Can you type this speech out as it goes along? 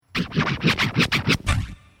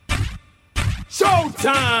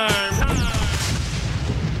time.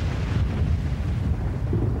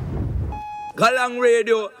 Galang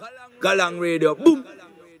Radio, boom.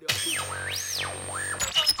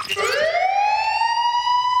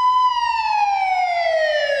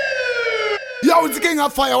 Yo, it's the King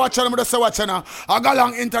of Fire, watch on, just watch now. I got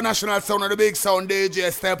long international sound of the big sound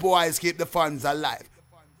DJ Stepwise, keep the fans alive.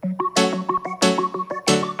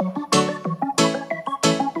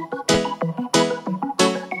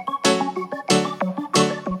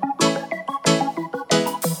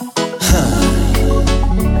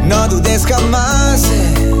 No dudes jamás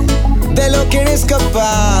de lo que eres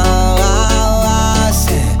capaz.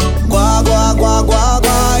 Gua, gua, gua, gua,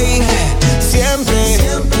 gua. Siempre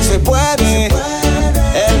se puede.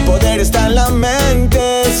 El poder está en la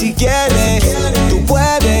mente. Si quieres, tú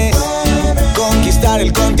puedes conquistar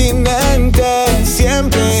el continente.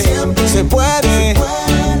 Siempre se puede.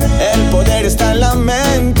 El poder está en la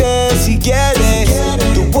mente. Si quieres,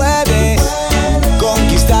 tú puedes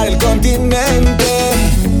conquistar el continente.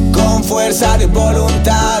 Con fuerza de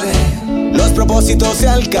voluntad, los propósitos se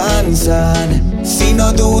alcanzan. Si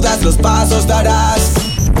no dudas, los pasos darás.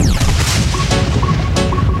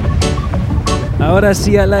 Ahora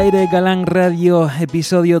sí, al aire, Galang Radio,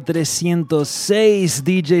 episodio 306.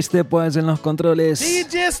 DJ Stepwise en los controles.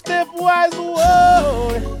 DJ Stepwise,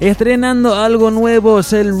 wow. Estrenando algo nuevo,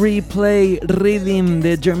 es el Replay Rhythm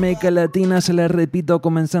de Jamaica Latina. Se la repito,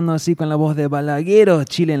 comenzando así con la voz de Balaguero,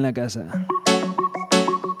 Chile en la casa.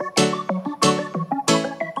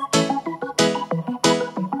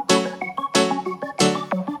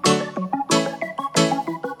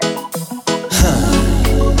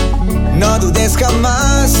 No dudes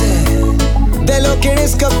jamás de lo que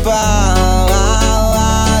eres capaz.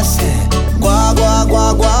 Gua, gua,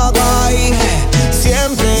 gua, gua, gua.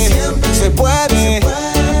 Siempre se puede.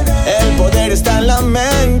 El poder está en la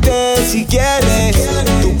mente. Si quieres,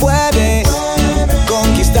 tú puedes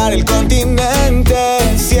conquistar el continente.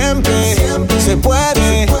 Siempre se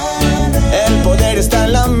puede. El poder está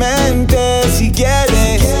en la mente. Si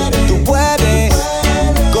quieres, tú puedes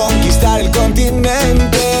conquistar el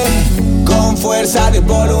continente. Con fuerza de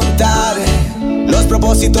voluntad, los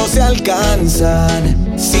propósitos se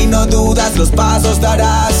alcanzan. Si no dudas, los pasos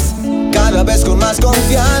darás. Cada vez con más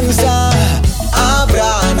confianza.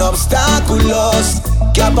 Habrán obstáculos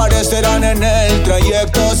que aparecerán en el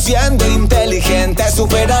trayecto. Siendo inteligente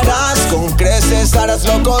superarás. Con creces harás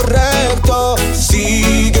lo correcto.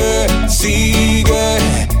 Sigue, sigue.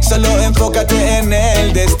 Solo enfócate en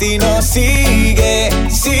el destino. Sigue,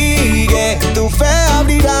 sigue. Tu fe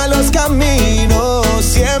abrirá los caminos.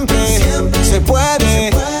 Siempre se puede.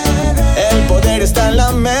 El poder está en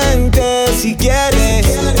la mente. Si quieres,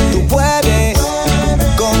 tú puedes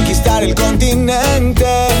conquistar el continente.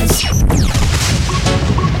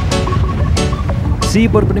 Sí,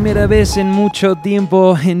 por primera vez en mucho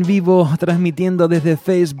tiempo en vivo, transmitiendo desde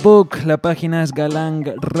Facebook. La página es Galang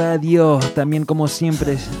Radio. También, como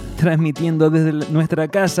siempre, transmitiendo desde nuestra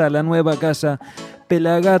casa, la nueva casa,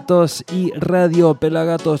 Pelagatos, y radio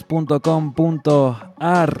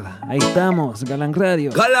pelagatos.com.ar. Ahí estamos, Galang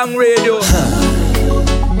Radio. Galang Radio.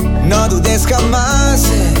 No dudes jamás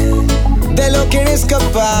de lo que eres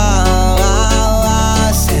capaz.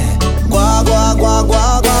 Gua, gua, gua,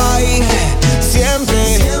 gua, gua.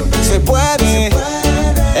 Siempre se puede.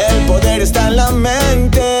 El poder está en la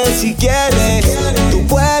mente. Si quieres, tú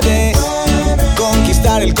puedes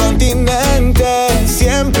conquistar el continente.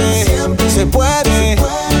 Siempre se puede.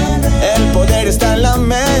 El poder está en la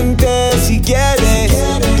mente. Si quieres,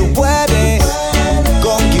 tú puedes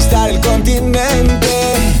conquistar el continente.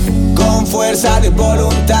 Con fuerza de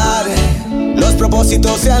voluntad, los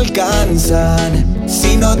propósitos se alcanzan.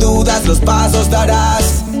 Si no dudas, los pasos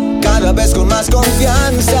darás. Cada vez con más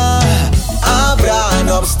confianza. Habrán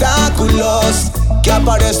obstáculos que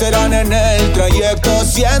aparecerán en el trayecto.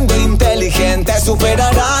 Siendo inteligente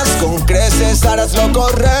superarás. Con creces harás lo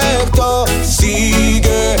correcto.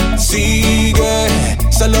 Sigue, sigue.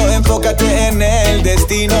 Solo enfócate en el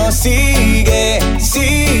destino. Sigue,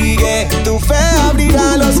 sigue. Tu fe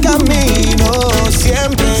abrirá los caminos.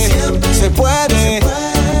 Siempre se puede.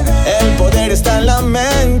 El poder está en la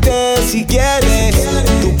mente. Si quieres,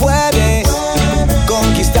 tú puedes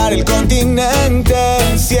conquistar el continente.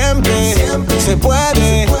 Siempre se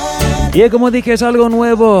puede. Y como dije, es algo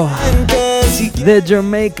nuevo de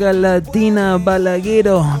Jamaica Latina,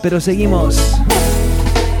 Balaguero. Pero seguimos.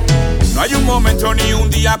 No hay un momento ni un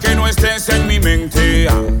día que no estés en mi mente.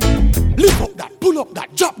 Lift up that, pull up that,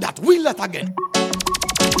 drop that, wheel that again.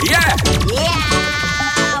 Yeah.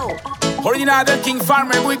 Original del King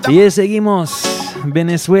Farmer with the... Y seguimos.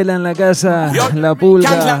 Venezuela en la casa, La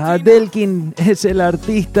Pulga. Adelkin es el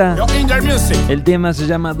artista. El tema se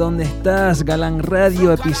llama ¿Dónde estás? Galán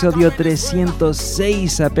Radio, episodio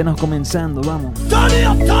 306, apenas comenzando, vamos.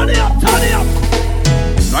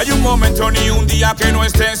 No hay un momento ni un día que no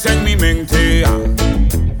estés en mi mente.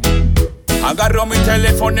 Agarro mi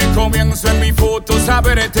teléfono y comienzo en mi fotos a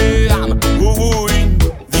verte. Uy,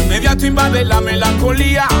 de inmediato invade la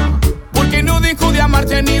melancolía, porque no dejo de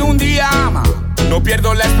amarte ni un día. No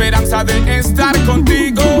pierdo la esperanza de estar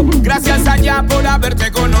contigo. Gracias allá por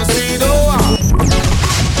haberte conocido.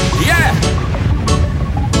 Yeah.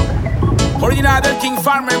 Original del King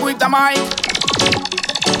Farmer with the mic.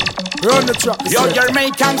 Run the track. Yo,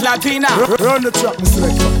 Jamaican Latina. Run the track, Mr.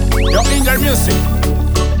 Record. Yo, Inger Music.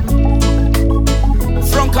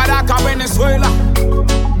 From Caracas, Venezuela.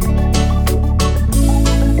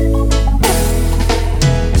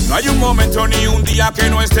 No hay un momento ni un día que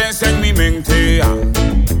no estés en mi mente.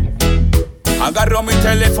 Agarro mi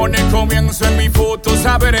teléfono y comienzo en mis fotos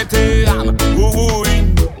a verte.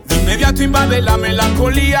 Uy, de inmediato invade la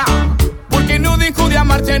melancolía, porque no dejo de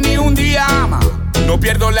amarte ni un día. No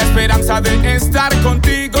pierdo la esperanza de estar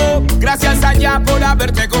contigo. Gracias allá por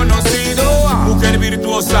haberte conocido. Mujer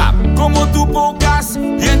virtuosa, como tú pocas,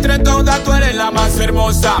 y entre todas tú eres la más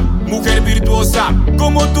hermosa. Mujer virtuosa,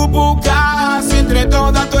 como tú pocas, y entre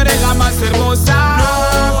todas tú eres la más hermosa.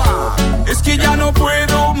 No, es que ya no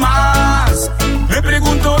puedo más. Me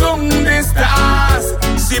pregunto dónde estás,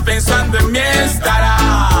 si pensando en mí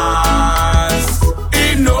estarás.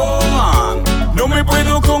 Y no me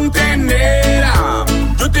puedo contener.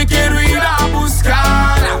 Yo te quiero ir a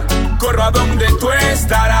buscar, corro a donde tú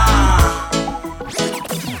estarás.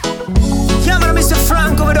 Llámame Mr.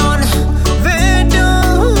 Franco Verón.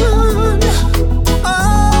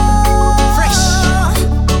 Oh, fresh.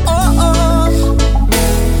 Oh.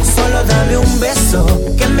 Solo dame un beso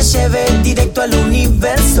que me lleve directo al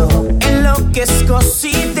universo. Enloquezco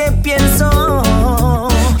si te pienso.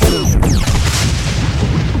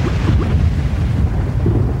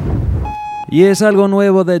 Y es algo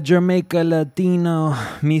nuevo de Jamaica Latino,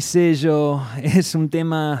 mi sello. Es un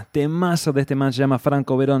temazo de este man, se llama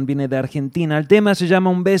Franco Verón, viene de Argentina. El tema se llama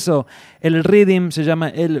Un Beso, el rhythm se llama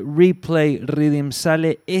el Replay Rhythm.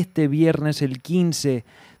 Sale este viernes, el 15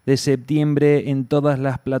 de septiembre, en todas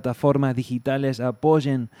las plataformas digitales.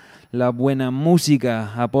 Apoyen la buena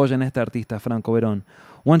música, apoyen a este artista, Franco Verón.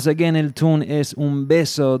 Once again, el tune es Un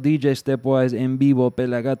Beso, DJ Stepwise en vivo,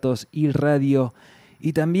 Pelagatos y Radio.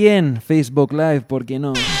 Y también Facebook Live, ¿por qué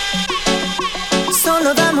no?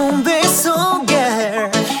 Solo dame un beso, girl.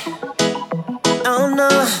 Oh no.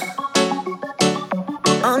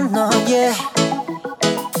 Oh no, yeah.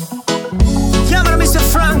 Llámame a Mr.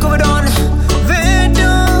 Franco Verón.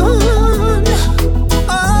 Verón.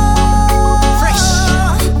 Oh. Fresh.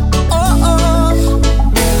 Oh.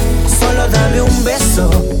 Solo dame un beso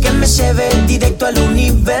que me lleve directo al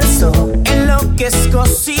universo. Enloquezco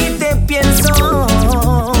si te pienso.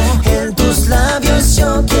 En tus labios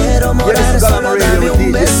yo quiero morar. Solo dame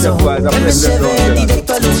un beso que me lleve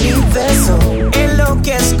directo al universo.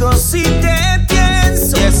 Enloquezco si te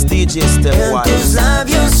pienso. En tus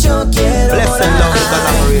labios yo quiero morar.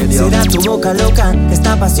 Será tu boca loca,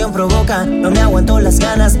 esta pasión provoca. No me aguanto las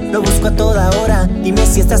ganas, lo busco a toda hora. Dime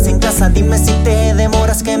si estás en casa, dime si te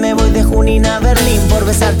demoras, que me voy de Junín a Berlín por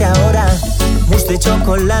besarte ahora. Mousse de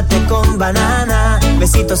chocolate con banana,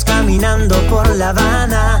 besitos caminando por La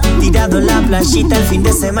Habana, tirado en la playita el fin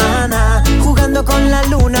de semana, jugando con la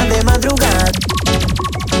luna de madrugada.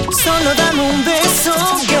 Solo dame un beso,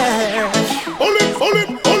 girl.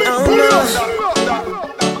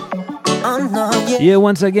 Oh no, yeah. Yeah,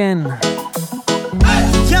 once again.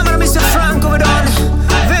 Llámame a Mr. Franco Verón.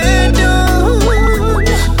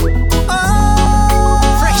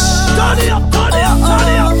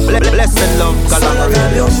 Solo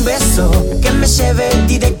dame un beso que me lleve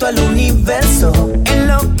directo al universo.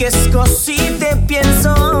 Enloquezco si te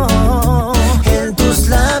pienso. En tus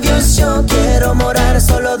labios yo quiero morar.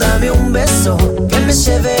 Solo dame un beso que me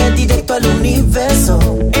lleve directo al universo.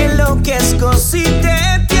 Enloquezco si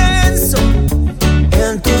te pienso.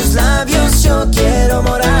 En tus labios yo quiero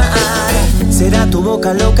morar. Será tu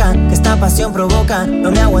boca loca, que esta pasión provoca.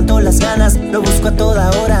 No me aguanto las ganas, lo busco a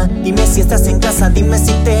toda hora. Dime si estás en casa, dime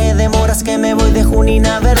si te demoras, que me voy de Junín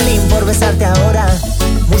a Berlín por besarte ahora.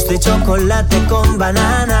 Mousse de chocolate con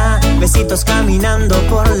banana, besitos caminando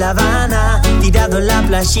por La Habana, tirado en la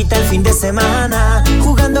playita el fin de semana,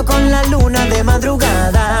 jugando con la luna de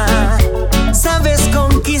madrugada. Sabes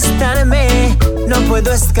conquistarme, No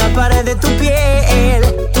puedo escapar de tu piel.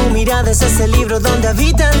 Tu mirada es ese libro donde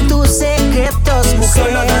habitan tus secretos, mujer.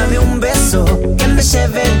 Solo dame un beso que me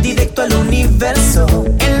lleve directo al universo.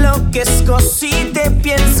 Enloquezco si te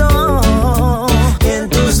pienso. En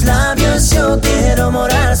tus labios yo quiero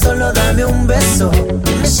morar. Solo dame un beso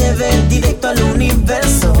que me lleve directo al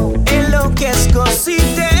universo. Enloquezco si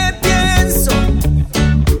te pienso.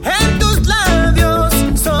 En tus labios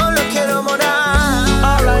solo quiero morar.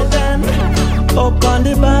 Alright then, up on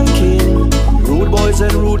the banking. Rude boys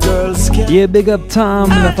and rude girls can... Yeah, big up Tom,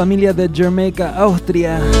 la familia de Jamaica,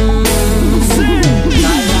 Austria.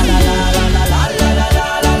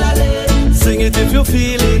 Sing it if you're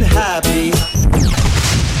feeling happy.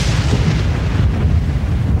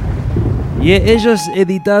 Y ellos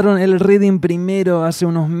editaron el Rhythm primero hace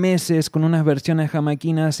unos meses con unas versiones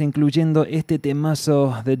jamaiquinas, incluyendo este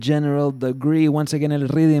temazo de General Degree. Once again, el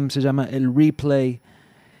Rhythm se llama el Replay,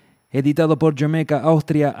 editado por Jamaica,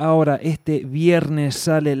 Austria. Ahora, este viernes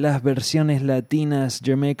salen las versiones latinas.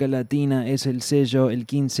 Jamaica Latina es el sello, el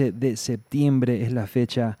 15 de septiembre es la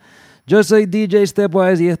fecha. Yo soy DJ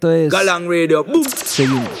Stepwise y esto es Galang Radio. Boom.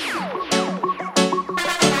 Seguimos.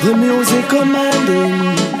 The music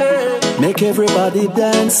commanding, make everybody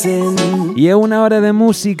dancing. Y es una hora de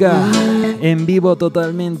música en vivo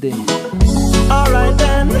totalmente. Alright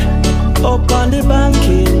then, up on the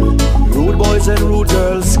banking. Rude boys and rude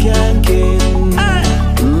girls skanking.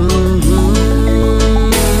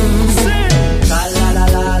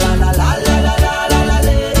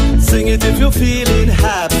 Sing it if you're feeling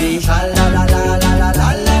happy.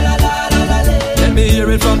 Let me hear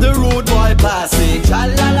it from the rude boy passing.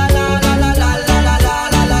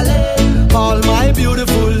 All my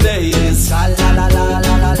beautiful ladies. Let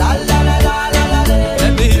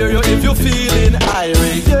me hear you if you're feeling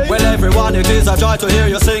irate. Well, everyone, it is a joy to hear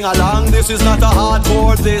you sing along. This is not a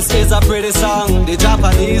hardcore, this is a pretty song. The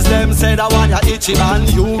Japanese, them said I want ya itchy man.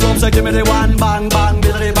 Europe say give me the one bang bang,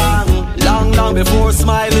 biddly bang. Long, long before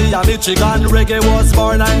Smiley and Michigan, reggae was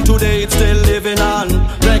born and today it's still living on.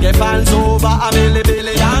 Reggae fans over a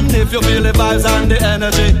billion. If you feel the vibes and the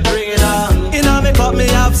energy, bring it on. In a cup me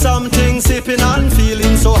have something sipping on,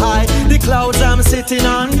 feeling so high, the clouds I'm sitting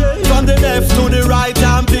on. From the left to the right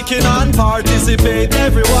I'm picking on. Participate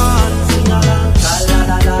everyone.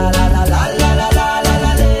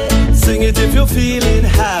 Sing it if you're feeling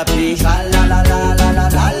happy.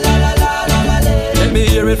 Let me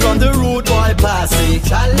hear it from the rude boy passing.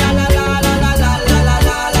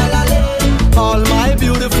 All my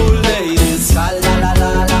beautiful ladies. Let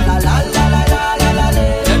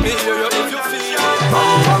me hear you if you feel.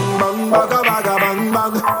 Bang bang bang baga bang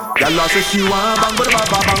bang. Y'all say she want bang bang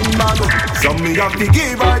bang. So me have to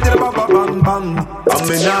give her the bang bang. And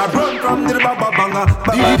me not run from the bang bang.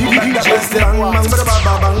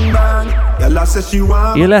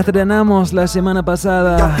 Y la estrenamos la semana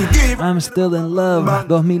pasada, I'm Still in Love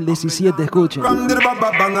 2017, escuchen.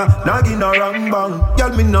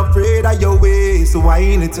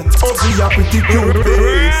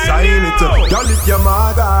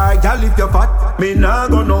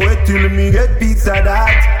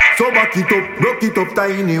 So back it up, broke it up,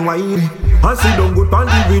 tiny whiny. And she don't good pan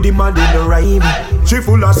the rhythm and in the rhyme. She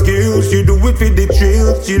full of skills, she do it for the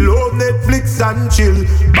thrill. She love Netflix and chill.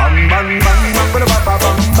 Bang bang bang bang bang bang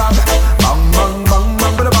bang bang bang bang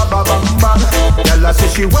bang bang bang bang. Girl I say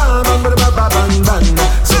she want bang bang bang bang.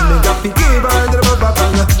 So me got to give her the bang bang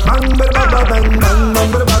bang bang bang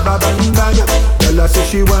bang bang bang. Girl I say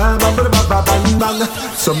she want bang bang bang bang.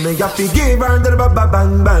 So me got to give her the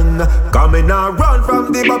bang bang. Coming now run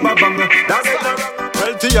from the bang bang. That's it.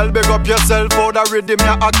 TL, big up yourself for the rhythm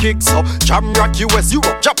ya a kick so. Jam rock US,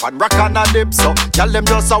 Europe, Japan, rock and a dip so. Tell them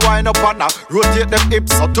just a wind up and a rotate them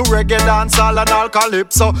hips so. To reggae dance all and all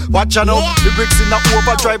calypso. Watch ya now, lyrics in a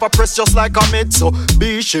overdrive, a press just like a mid so.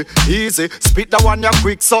 Bishi, easy, spit the one ya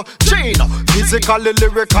quick so. Gina, physically,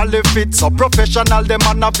 lyrically fit so. Professional, them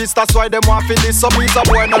and a vis, that's why them want for this so. Me's a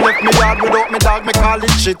boy no left me yard without me dog, me call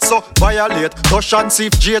it shit so. Violate, touch and see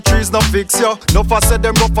if J3's no fix yo. No for say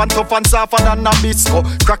them rough and tough and softer than a bisco.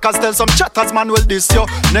 Crackers tell some chatters man will diss yo.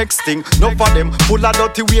 Next thing, no for them full of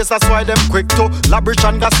dirty ways, that's why them quick to labrish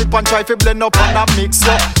and gossip and try to blend up and a mix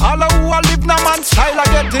yo. All of who a live na man style I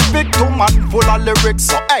get it big to man full of lyrics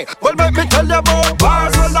so. Hey, well make me tell you about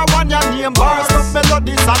bars. Well I want your name bars, of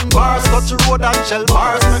melodies and bars. Touch road and shell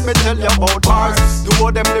bars. Make me tell you about bars. Do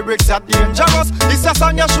all them lyrics are dangerous. This a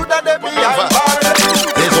song you shoulda dey behind bars.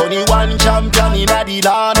 There's only one champion in the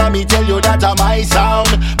land, and me tell you that my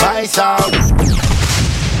sound, my sound.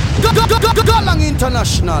 Galang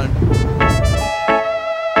International.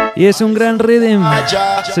 Y es un gran rhythm.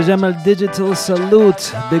 Se llama el Digital Salute.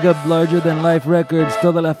 Big Up Larger Than Life Records.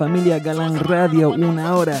 Toda la familia Galang Radio, 1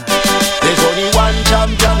 hora. There's only one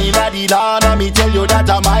champion in the land, and me tell you that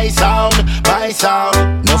my sound, my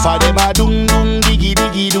sound. No for them a dung dung, diggy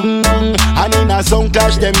diggy dung dung, and in a sound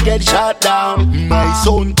clash them get shot down. My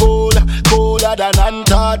sound cold, colder than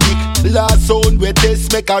Antarctic. Last sound we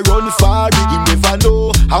test make a run for it. You never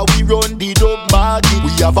know how we run the dub market.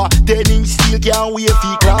 We have a 10-inch steel, can't wait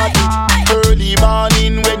for crack it. Early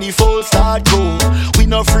morning when the full start go, we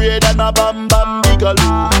no afraid and a bam bam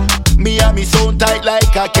bigelow. Me and me sound tight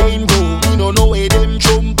like a cane go. Me no know where them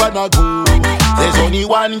jump and a go. There's only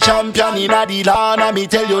one champion in the land, and me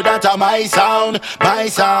tell you that my sound, my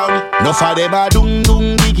sound. No for them a dung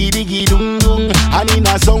dung, diggy diggy dung dung, and in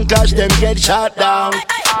a sound clash them get shot down.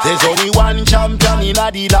 There's only one champion in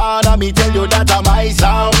the land, and me tell you that my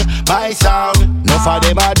sound, my sound. No for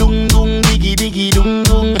them a dung dung, diggy diggy dung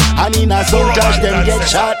dung, and in a sound clash them get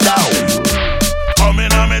shot down.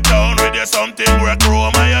 Coming on me town with you something where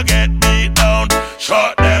chroma you get beat down.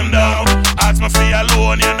 Shut them down. Ask me for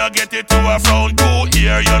alone, you no get it to a frown. 2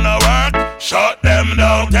 year you no work. Shut them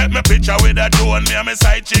down. Take me picture with a drone. Me and me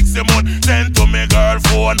side chick Simone. Send to me girl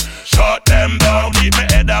phone. Shut them down. Keep me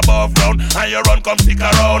head above ground. And you run come stick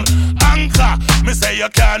around. Anchor. Me say you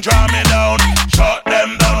can't draw me down. Shut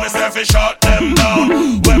them down. Me say fi shut them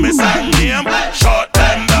down. When me sang name, shut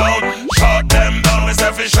them down. Shut them down. Me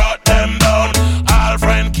say fi shut them down. All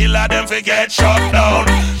friend killer them fi get shut down.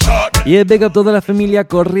 Y el big up toda la familia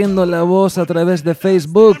corriendo la voz a través de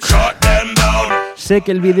Facebook. Shut them down. Sé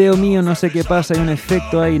que el video mío no sé qué pasa, hay un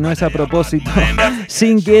efecto ahí, no es a propósito.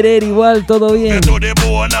 Sin querer, igual, todo bien.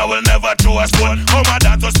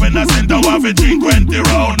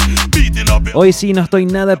 Hoy sí no estoy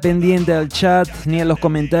nada pendiente al chat ni a los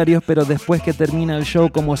comentarios, pero después que termina el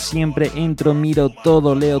show, como siempre, entro, miro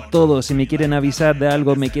todo, leo todo. Si me quieren avisar de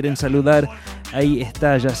algo, me quieren saludar, ahí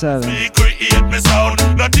está, ya saben.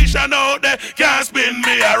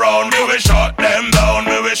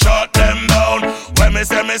 When me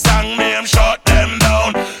say me sang name, shut them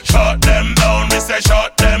down. Shut them down, me say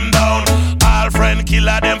shut them down. All friend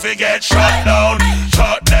killer them fi get shut down.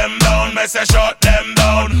 Shut them down, me say shut them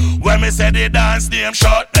down. When me say the dance name,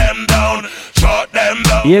 shut them down. Shut them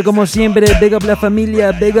down. Y como siempre, big up la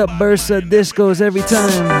familia, big up Versa Discos every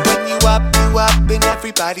time. You up and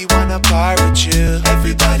everybody wanna par with you.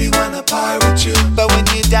 Everybody wanna par with you. But when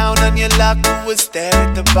you're down on your luck, who was there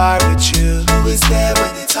at the bar with you? Who was there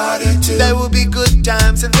when it's harder to? There will be good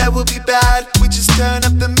times and there will be bad. We just turn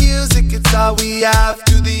up the music, it's all we have.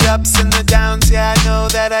 Through the ups and the downs, yeah, I know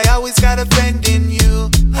that I always got a friend in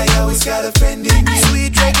you. I always got a friend in you.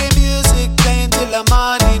 Sweet reggae music playing till the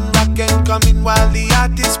morning. Rock and coming while the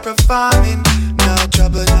artist performing. No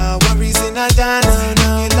trouble, no worries in a dance.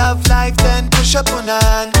 No. You love life, then push up on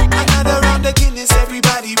hand. Another round of Guinness,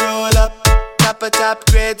 everybody roll up. Top a top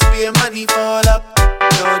grades, beer money fall up.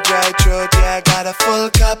 No dry throat, yeah, I got a full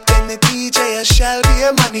cup. Then the DJ a shell,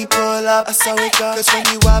 beer money pull up. That's how it goes. Cause when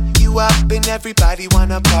you up, and everybody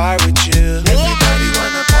wanna par with you. Everybody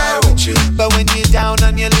wanna par with you. But when you're down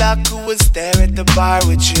on your luck, who was there at the bar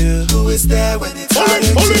with you? Who was there when it's hard?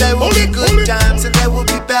 So there will be good times and there will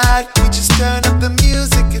be bad. We just turn up the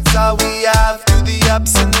music, it's all we have. Through the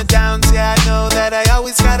ups and the downs, yeah, I know that I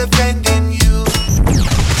always got a friend in you.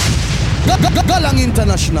 Galang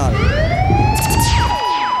International.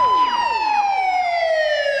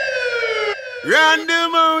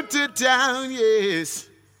 Random out to town, yes.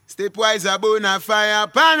 Stepwise a bona fire,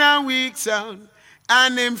 pan and weak sound.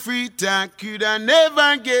 And them free talk could I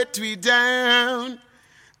never get we down.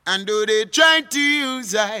 And though they try to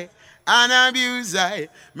use I and abuse I,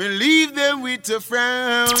 me leave them with a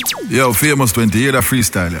frown. Yo, Famous 28 a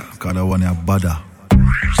freestyler, cause I want a bada.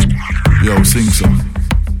 Yo, sing some.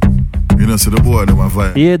 You know, so the boy, them a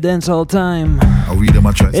vibe. Yeah, dance all time. We them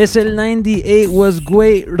a try. Es el 98 was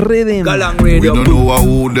great rhythm. Galang Radio. We don't know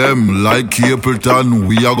who them, like Capleton,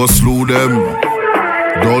 we a go slew them.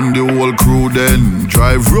 Done the whole crew then.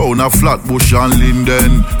 Drive round a Flatbush and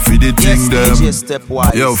Linden. Feed the thing them.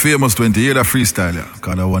 Stepwise. Yo, Famous 28 a freestyler,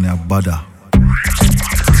 cause I want a bada.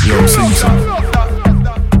 Yo, sing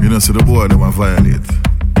some. You know, so the boy, them a violate.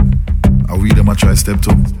 And we them a try step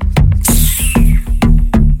two.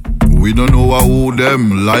 We don't know who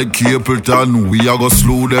them, like Capleton, we a go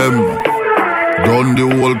slew them. Done the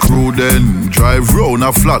whole crew then. Drive round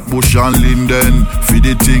a Flatbush and Linden. Feed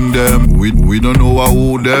the thing them. We don't know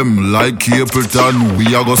who them, like Capleton, we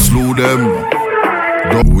a go slew them.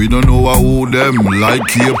 We don't know who them, like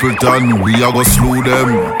Capleton, we a go slew them.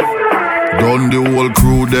 Done the whole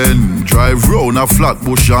crew then. Drive round a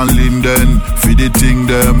Flatbush and Linden. Feed the thing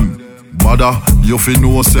them. Bada, you fi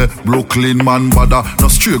know say Brooklyn man bada. No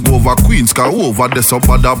straight go over Queens, car over there so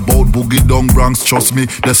bada. Bout Boogie down Bronx, trust me,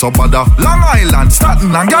 there so bada. Long Island,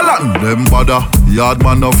 Staten and Gallatin, them bada. Yard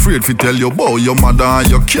man afraid fi tell you bout your mother.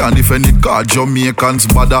 And you can't if any car Jamaicans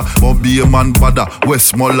bada. But be a man bada,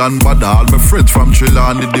 Westmoreland bada. All my friends from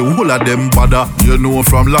Trelawny, the whole of them bada. You know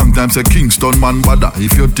from long time say Kingston man bada.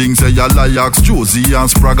 If you think say you Ajax, Josie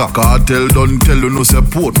and Spraga. Cartel don't tell you no say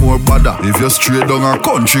Portmore bada. If you straight down a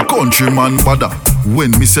country man bada.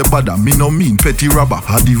 When me say bada, me no mean petty robber.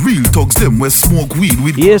 Are the real thugs them we smoke weed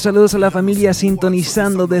with. Y saludos a la familia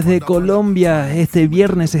sintonizando desde Colombia. Este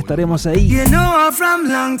viernes estaremos ahí. You know from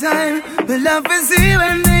long time, the love is see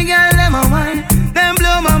when they get them a wine, them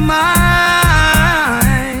blow my mind.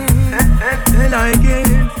 I like it.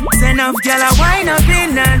 Send up girl a wine up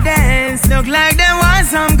in a dance. Look like they want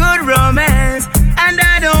some good romance, and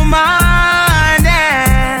I don't mind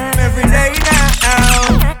them. Every day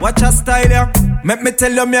now. Watch your style, yeah. Make me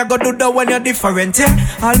tell you, me I go do the one you're different, yeah.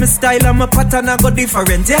 All my style and my pattern I go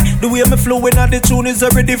different, yeah. The way me flow in the tune is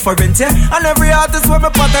very different, yeah. And every artist with my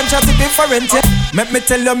pattern chat is different, yeah. Make me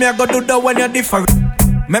tell you, me I go do the one you're different.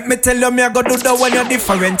 Make me tell you, me I go do the one you're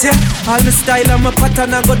different, yeah. All my style and my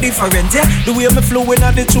pattern I go different, yeah. The way me flow in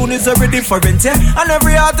the tune is very different, yeah. And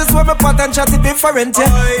every artist with my pattern chat is different, yeah.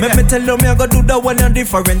 Make me tell you, me I go do the one you're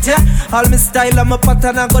different, yeah. All my style and my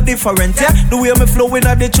pattern I go different, yeah. The way me flow in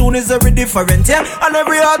the tune is very different, yeah. And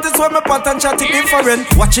every artist with my pattern chat is different.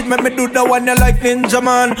 Watch it, make me do the one you like Ninja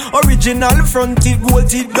Man. Original front teeth, gold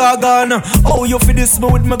teeth, gargan. Oh, you feel this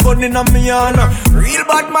with my gun in a me hand. Real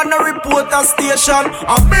bad man, a report a station.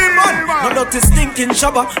 Me man, no dirty stinking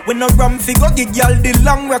shabba. When no ram figure give y'all the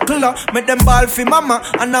long regular. Make them ball fi mama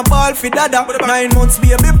and a ball fi dada. 9 months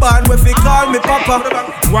baby born we fi call me papa.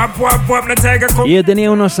 Wap wap wap no tiger come. Y yo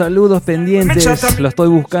tenía unos saludos pendientes, lo estoy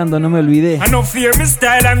buscando, no me olvidé. I no fear me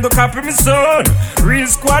style and go copy me sound. Real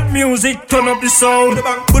squad music, turn up the sound.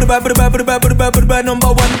 Number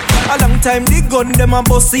one. A long time the gun them a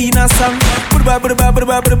bust in a song.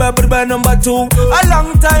 Number two. A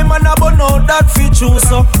long time and I burn out that feature.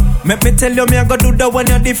 So make me tell you, me I go do the one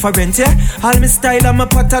you're different, yeah. All my style and my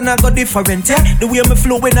pattern I go different, yeah. The way me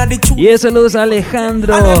flow in the truth. Y saludos a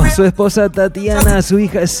Alejandro, su esposa Tatiana, su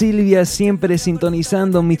hija Silvia, siempre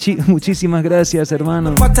sintonizando. Muchísimas gracias,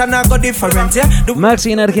 hermano.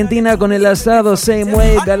 Maxi en Argentina con el asado, Same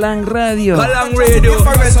Way, Galán Radio. Galán Radio.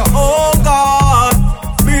 Oh God.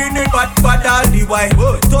 Bad all the while.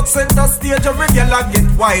 Touch center stage a regular get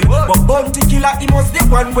wild. But bounty killer he must the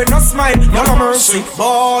one when no smile. No mercy,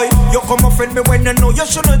 boy. You come offend me when you know you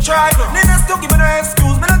shouldn't try. Niggas don't give me no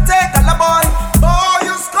excuse, me not take all the boy. Boy,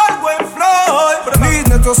 you skull going fly. Please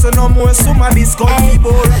not to say no more, somebody's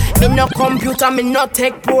comfortable. Me no computer, me no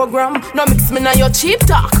tech program. No mix me na your cheap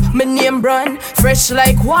talk. Me name brand fresh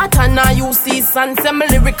like water. Now you see sun, say me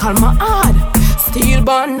lyrical, my hard. Steel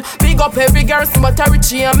bun, big up every girl, but a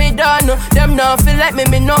Richie and me done. Them now feel like me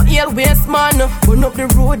no ill waste man. Burn up the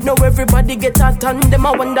road, now everybody get a ton. Them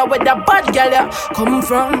I wonder where the bad girl come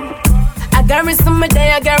from. I garrison my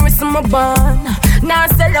day, I garrison my bun. Now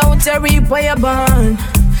sell out your reap where you burn.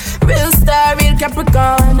 Real star, real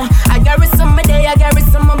Capricorn. I garrison my day, I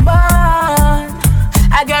garrison my bun.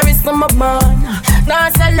 I garrison my bun. Now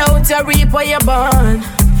sell out your reap where you burn.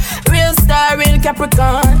 Real star, real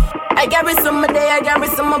Capricorn. I carry some day, I carry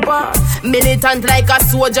some bar. Militant like a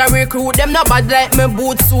soldier recruit. Them not bad like me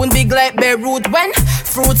boots, soon big like Beirut. When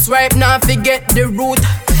fruits ripe, now forget the root.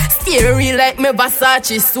 Scary like me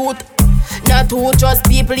Versace suit. Not to trust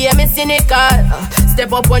people, yeah, me cynical.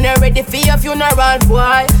 Step up when you're ready for your funeral,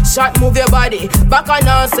 boy. Short move your body, back on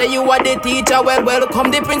now, say you are the teacher. Well,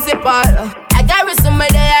 welcome the principal. I carry some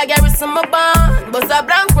day, I carry some band. But a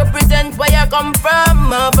blank represent where you come from,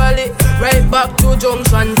 my valley. Right back to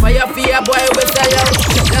junction, fire fear boy with a young.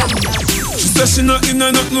 She said she not in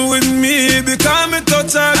a nothing with me because me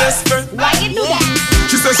touch her best friend. Why you do that?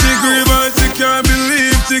 She said she grieve and she can't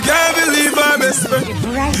believe her best friend.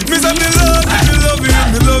 Me say me love you,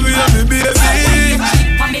 me love you, me baby. Me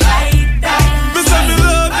say me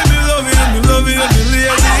love you, me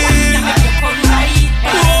lady.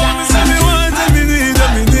 Oh, me say me want you, me need you,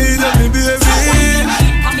 me baby.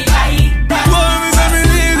 Oh, me say me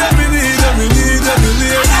need you, me lady.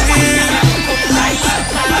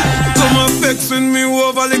 Come and vex with me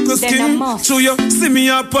over little skin. So you see me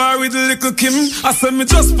a par with little Kim. I said me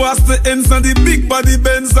just past the ends and the big body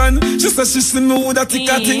Benz, and she said she see me with a thick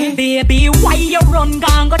a thing. Baby, why you run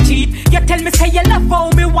gang go cheat? You tell me say you love how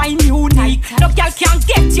me wine you like. No girl can't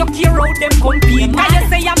get your hero them compete. Now you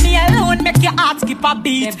say I'm me alone, make your heart skip a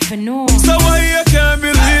beat. So why you can't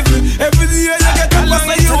believe me? Every day you get up and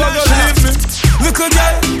say you are gonna leave me. Little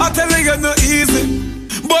girl, I tell you you're not easy,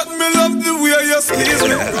 but me love the way you squeeze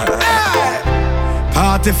me.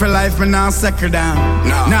 Party for life, me now second down.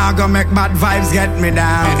 Now go make bad vibes get me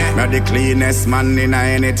down. Me the cleanest man in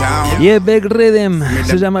any town. Yeah, Big Rhythm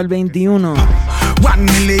se llama el 21. 1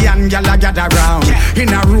 million gyal a gather round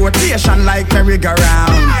in a rotation like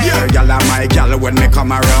merry-go-round. Yeah, gyal are my gyal when me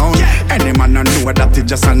come around. Any man no know that it's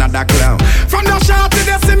just another clown. From the short to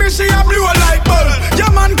the see me she a blue like bulb.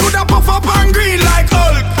 Your man coulda puff up and green like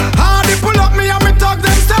Hulk. Hardy pull up me and me talk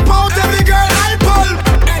them step out every girl I pull.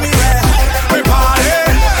 Anyway, me party,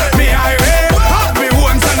 me highway. Have me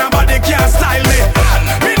once and nobody can style me.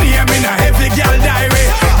 Me name in a heavy gyal diary.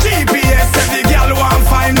 GPS every gyal want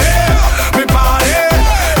find me. Me party,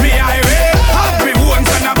 me highway. Have me once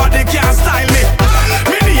and nobody can style me.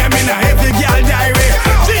 Me name in a heavy gyal diary.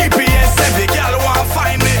 GPS every gyal want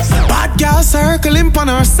find me. Bad girl circling pon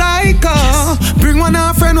her cycle. Bring one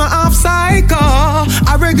her friend one half cycle.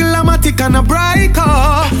 A regular matic and a bright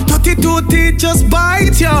car. 32 teeth just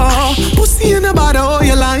bite ya. Pussy in the body, oh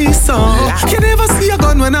you like so. You never see a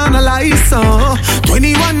gun when on a light so.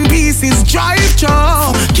 21 pieces drive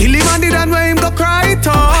cho. Kill him and then where him go cry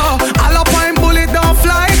to. All up on bullet don't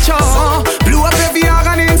fly cho. Blew up every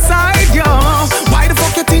organ inside yo. Why the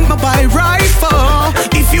fuck you think my buy rifle?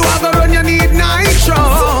 If you have a run you need nitro.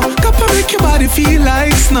 Copper make your body feel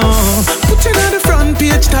like snow. Put it on the front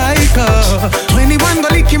page tiger. 21 go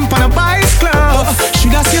lick him on a bicycle.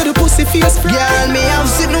 Should I see the pussy face friend? Girl, me have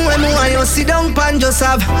sitting when me want you sit down pan just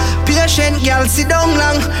have patient girl sit down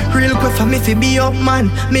long. Real quick for me fi be your man.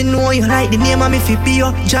 Me know you like the name of me fi be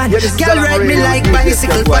your John. Girl ride me like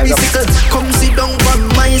bicycle. Come sit down pan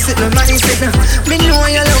my sitting. Me know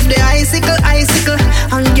you love the icicle.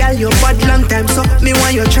 And girl you bad long time so me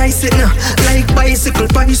want you try sitting like bicycle.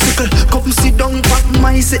 Come sit down pan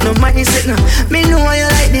my sitting. Me know you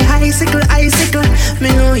like the icicle. Me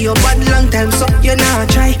know you bad long time so you not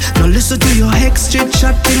try. No listen to your ex straight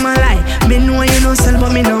shot in my life. Me know you no sell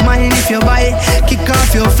but me no mind if you buy. Kick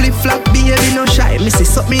off your flip flop baby no shy. Me see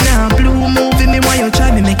something now blue movie me want you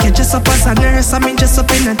try. Me make you dress up as a nurse and me dress up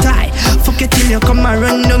in a tie. Fuck it till you come and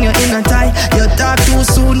run down your inner tie. You talk too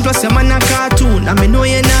soon plus your man a cartoon. And me know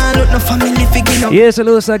you nah look no family figure no. Y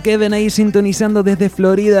saludos a Kevin ahí sintonizando desde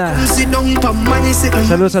Florida.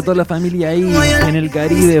 Saludos a toda la familia ahí en el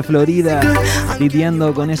Caribe, Florida,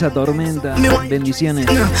 lidiando con esa tormenta. Bendiciones.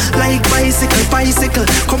 Like bicycle,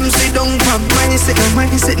 come sit down from my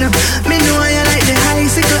sitting. Me know you like the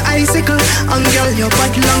icicle. And girl, you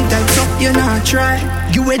bad long time, so you not try.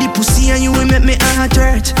 You wear the pussy and you will make me heart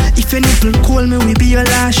hurt. If your nipple cold, me will be your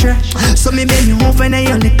last shirt. So me bend you over in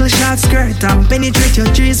your little short skirt and penetrate your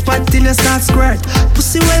G-spot till you start squirt.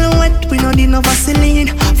 Pussy well wet, we no need no Vaseline.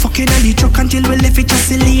 Fucking on the truck until we left it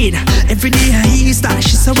just lead. Every day I Easter,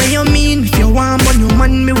 she say what you mean. If you want but your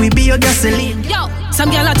man, me will be your gasoline. Yo, some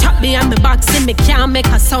girl a trap me and me boxing, me can't make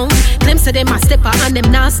a sound. Them say them a stepper and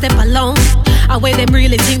them not step alone. I way them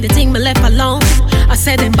really think the thing me left alone. I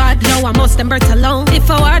said them bad, yo, I must them birth alone. If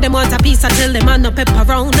I were them want a piece, I tell them I'm no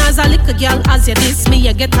pepperoni. As a little girl, as you diss me,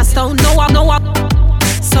 you get a stone. No,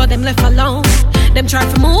 so them left alone. Them try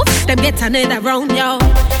to move, them get another round, yo.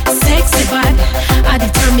 Sexy bad, I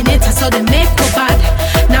determinator, so they make go bad.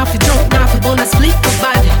 Now if you drunk, now if you wanna split go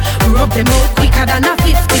bad. Rub them out quicker than a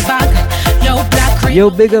 50 bag. Yo, black cream. Yo,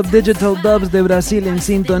 big up Digital Dubs de Brasil en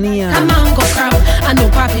sintonía. Come on, go crowd. I know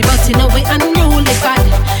papi, but you know we unruly bad.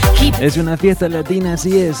 Es una fiesta latina,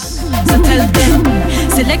 así es. So tell them,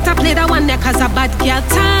 select a play that one there cause a bad girl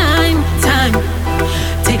time.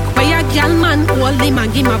 Take away a girl man, hold him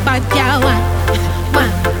and give him a bad girl one.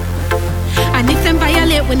 And if them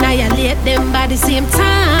violate, we annihilate them by the same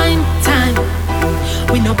time.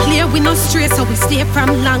 We no play, we no stray, so we stay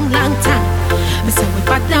from long time. Me say we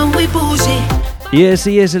bad down, we bougie. Y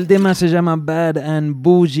así es, el tema se llama Bad and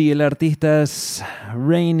Bougie, el artista es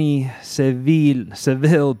Rainy Seville.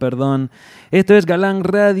 Esto es Galán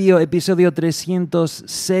Radio, episodio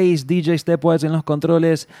 306, DJ Stepwise en los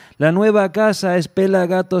controles. La nueva casa es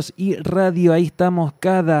Pelagatos y Radio, ahí estamos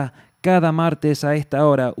cada martes a esta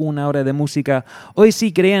hora, 1 hora de música. Hoy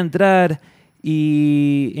sí quería entrar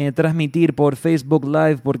y transmitir por Facebook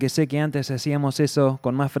Live, porque sé que antes hacíamos eso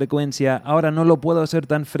con más frecuencia. Ahora no lo puedo hacer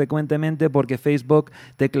tan frecuentemente porque Facebook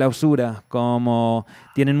te clausura. Como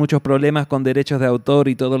tienen muchos problemas con derechos de autor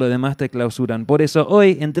y todo lo demás, te clausuran. Por eso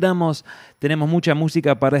hoy tenemos mucha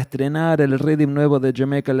música para estrenar, el rhythm nuevo de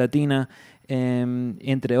Jamaica Latina,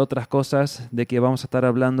 entre otras cosas de que vamos a estar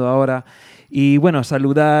hablando ahora. Y bueno,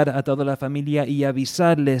 saludar a toda la familia y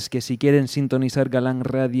avisarles que si quieren sintonizar Galán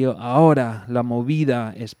Radio ahora, la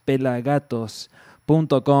movida es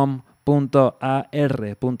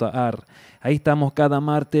pelagatos.com.ar. Ahí estamos cada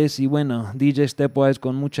martes y bueno, DJ Stepwise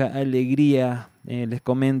con mucha alegría. Les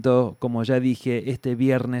comento, como ya dije, este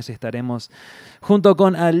viernes estaremos junto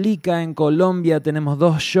con Alika en Colombia. Tenemos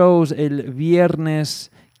 2 shows. El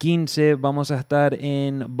viernes 15 vamos a estar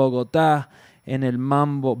en Bogotá, en el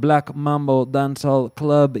Black Mambo Dancehall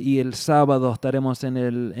Club, y el sábado estaremos en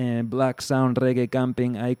el Black Sound Reggae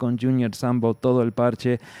Camping, ahí con Junior Sambo, todo el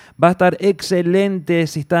parche. Va a estar excelente.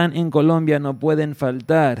 Si están en Colombia no pueden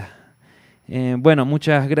faltar. Bueno,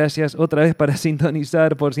 muchas gracias otra vez por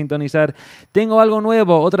sintonizar. Tengo algo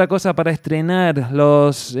nuevo, otra cosa para estrenar.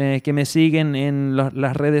 Los que me siguen en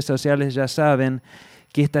las redes sociales ya saben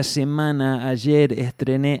que esta semana, ayer,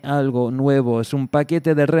 estrené algo nuevo. Es un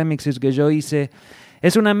paquete de remixes que yo hice.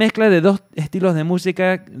 Es una mezcla de 2 estilos de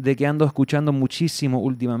música de que ando escuchando muchísimo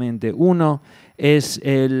últimamente. Uno es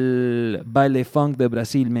el baile funk de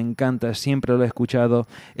Brasil, me encanta, siempre lo he escuchado.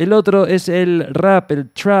 El otro es el rap, el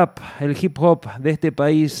trap, el hip hop de este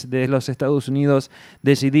país, de los Estados Unidos.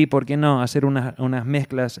 Decidí, ¿por qué no?, hacer unas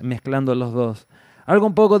mezclas mezclando los 2. Algo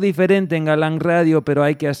un poco diferente en Galán Radio, pero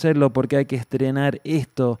hay que hacerlo porque hay que estrenar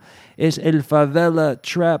esto. Es el Favela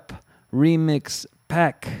Trap Remix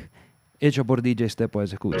Pack, hecho por DJ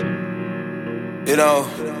Stepwise. Escuchen. You know,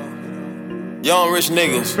 young rich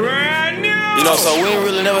niggas. You know, so we ain't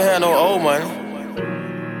really never had no old money.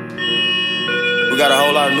 We got a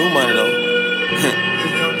whole lot of new money though.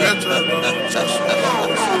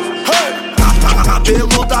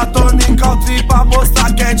 Cabelo da Tony Country pra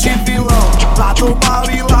mostrar que é de vilão. Lá do mal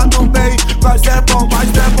e lá do bem, mas é bom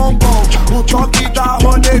bombom. O toque da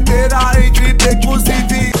roneteira entre becos e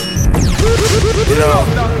vinhos. You know,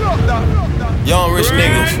 young rich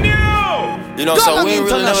niggas. You know, so we ain't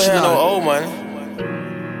really never had no old money.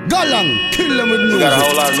 Galang, kill them with music. We got a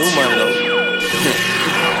whole lot of new money though.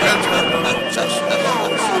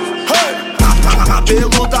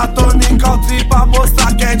 Cabelo da Tony Country pra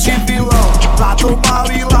mostrar que é de vilão. Lá do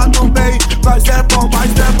mal e lá do bem, mas é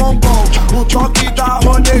bombom. O toque da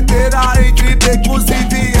roneteira entre becos e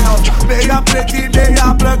vielas. Meia preta e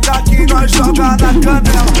meia branca que nós joga na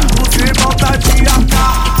canela. Os irmãos tá de AK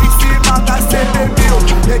em cima da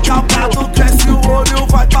CB1000. Recalcado, cresce o olho,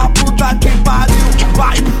 vai pra puta que pariu.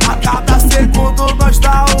 Vai, a cada segundo nós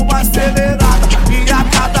dá uma acelerada. E a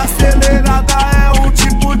cada acelerada é um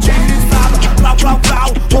tipo de risada. Vrau, ha,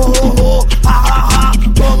 bololô.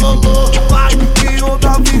 Vai, que o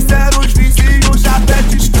 90 os vizinhos já até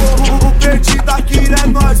descorro. O perdido aqui é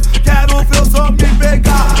nós, quero ver os homens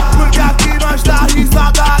pegar. Porque aqui nós dá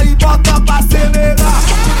risada e bota pra acelerar.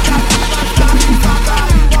 Porque aqui nós dá risada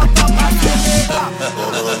e bota pra acelerar.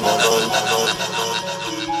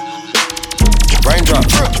 Raindrop,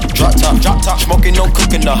 drop top, smoking, no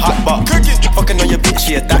cooking, the hot pot. Fucking on your bitch,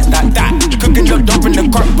 yeah, that. Cooking up dope in the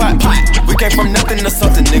crock pot. We came from nothing to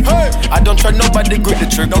something, nigga. I don't try nobody, grip the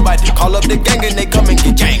trick. Nobody call up the gang and they come and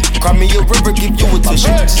get gang. Cry me a river, give you a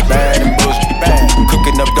tissue. Bad and bullshit, bad.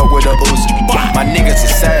 Cooking up dope with a Uzi. My niggas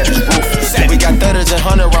is savage, ruthless. We got 30s and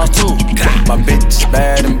 100 rounds too. My bitch is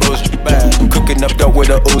bad and bullshit, bad. Cooking up dope with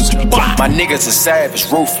a Uzi. My niggas is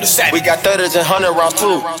savage, ruthless. We got 30s and 100 rounds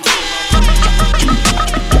too.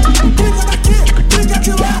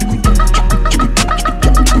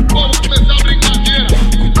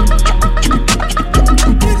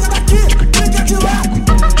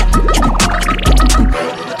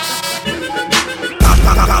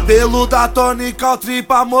 Cabelo da Tony Country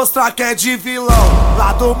pra mostrar que é de vilão.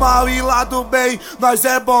 Lá do mal e lá do bem, nós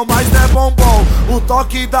é bom, mas não é bombom. O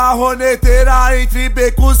toque da roneteira entre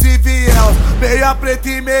becos e vielas. Meia preta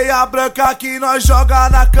e meia branca que nós joga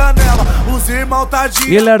na canela. Os irmãos tá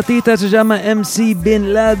de... Y el artista se llama MC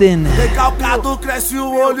Bin Laden. Recalcado, cresce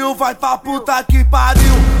o olho, vai pra puta que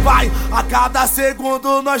pariu. Vai, a cada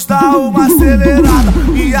segundo nós dá uma acelerada.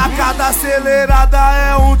 E a cada acelerada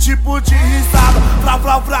é um tipo de risada.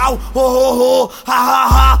 Vrau,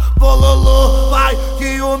 ha, bololô. Vai,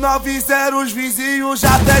 que o 90 os vizinhos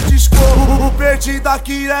já até descorro. O perdido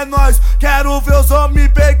aqui é nós, quero ver os homens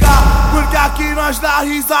pegar. Porque aqui nós dá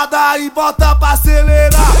risada e bota pra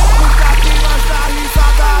acelerar. Porque aqui nós dá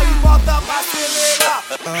risada e bota pra acelerar.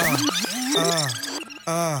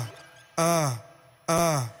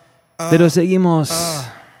 Pero seguimos.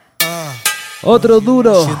 Otro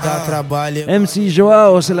duro. MC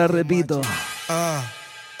Joao, se la repito.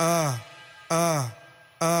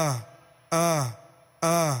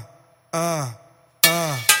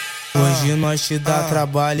 Hoje nós te dá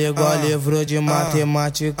trabalho igual livro de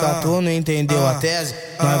matemática. Tu não entendeu a tese?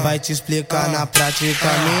 Nós vai te explicar na prática.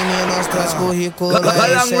 Meninas traz currículo,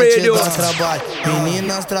 esse te dá trabalho.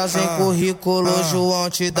 Meninas trazem currículo, João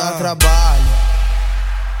te dá trabalho.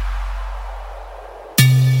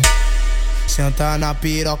 Senta na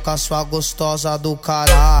piroca, sua gostosa do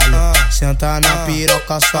caralho. Senta na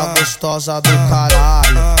piroca, sua gostosa do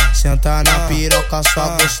caralho. Senta na piroca, sua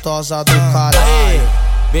gostosa do caralho.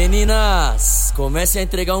 Meninas, comece a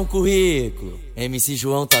entregar um currículo. MC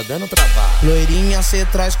João tá dando trabalho. Loirinha, cê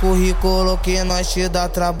traz currículo que nós te dá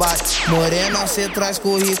trabalho. Morena, cê traz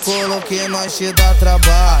currículo que nós te dá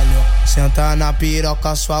trabalho. Senta na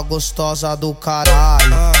piroca, sua gostosa do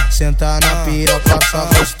caralho. Senta na piroca, sua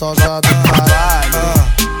gostosa do caralho.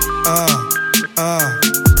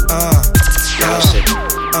 Eu sei.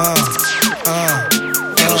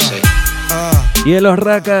 Eu sei. Y en los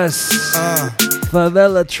racas,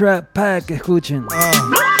 Favela Trap Pack, escuchen.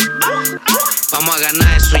 Vamos a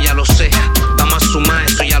ganar, eso ya lo sé. Vamos a sumar,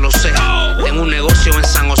 eso ya lo sé. Tengo un negocio en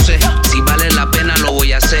San José. Si vale la pena lo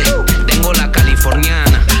voy a hacer. Tengo la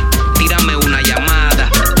californiana. Tírame una llamada.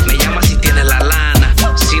 Me llama si tienes la lana.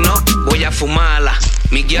 Si no, voy a fumarla.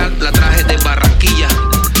 Mi guial la traje de Barranquilla.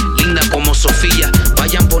 Linda como Sofía.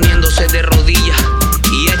 Vayan poniéndose de rodillas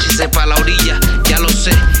y échese pa' la orilla. Ya lo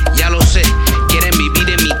sé, ya lo sé. Quieren vivir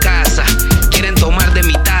en mi casa. Quieren tomar de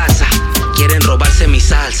mi taza. Quieren robarse mi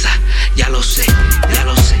salsa. Ya lo sé, ya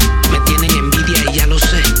lo sé. Me tienen envidia y ya lo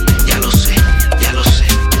sé. Ya lo sé, ya lo sé.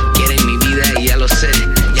 Quieren mi vida y ya lo sé.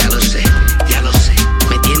 Ya lo sé, ya lo sé.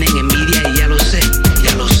 Me tienen envidia y ya lo sé.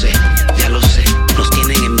 Ya lo sé, ya lo sé. Nos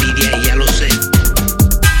tienen envidia y ya lo sé.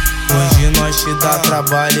 Hoje nós te dá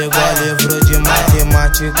trabalho igual livro de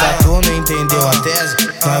matemática. Tu não entendeu a tese?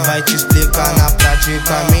 Nós vai te explicar na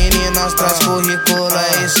prática. Meninas traz currículo,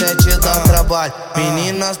 isso é te dá trabalho.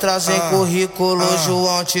 Meninas trazem currículo,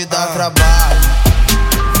 João te dá trabalho.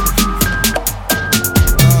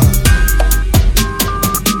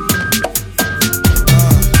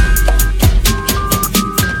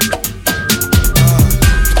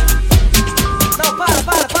 Não,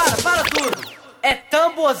 para tudo. É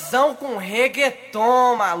tambozão com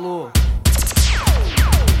reggaeton, maluco.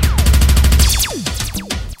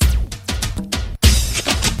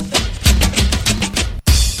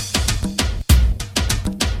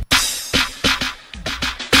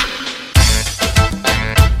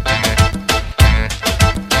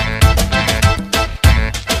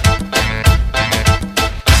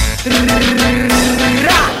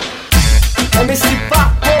 MC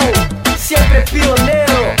Papo, sempre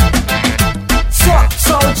pioneiro.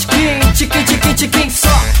 Só o tiquinho, tiquinho, só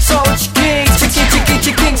o tiquinho,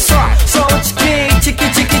 tiquinho, só o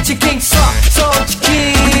tiquinho, tiquinho, só o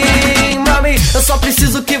tiquinho. Mami, eu só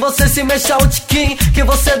preciso que você se mexa o tiquinho, que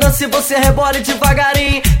você dance e você rebole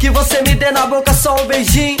devagarinho, que você me dê na boca só um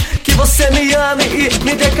beijinho, que você me ame e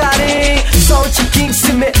me dê carinho. Só o tiquinho,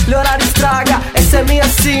 se melhorar estraga. Essa é minha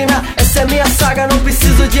sina, essa é minha saga. Não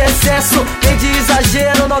preciso de excesso, nem de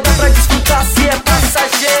exagero. Não dá pra disputar se é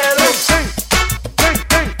passageiro.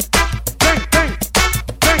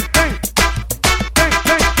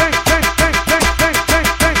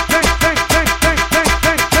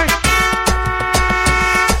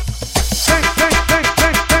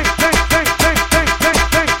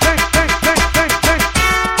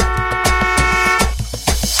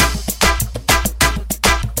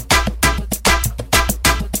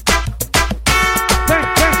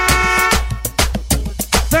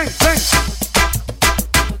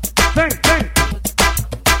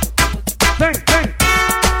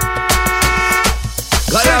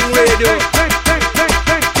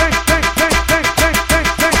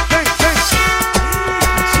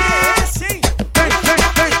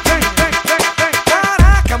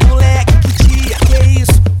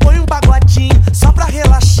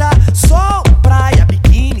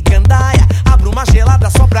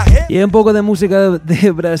 Y un poco de música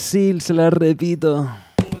de Brasil, se la repito.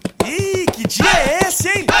 Ih, que dia é esse,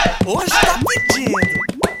 hein? Hoje tá pedindo.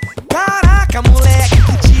 Caraca, moleque,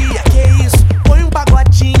 que dia, que isso? Põe um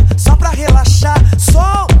pagodinho só pra relaxar.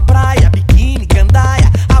 Sol, praia, biquíni, gandaia.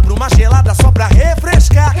 Abra uma gelada só pra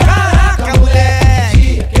refrescar. Caraca,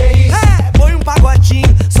 moleque, que isso? É, põe um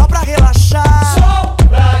pagodinho só pra relaxar. Sol,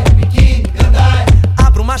 praia, biquíni, gandaia.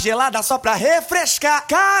 Abra uma gelada só pra refrescar.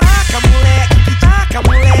 Caraca, moleque, que taca,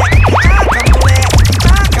 moleque. Taca, moleque,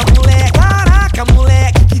 taca, moleque.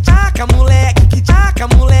 Caraca, moleque, que taca,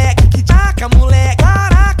 moleque, que taca, moleque.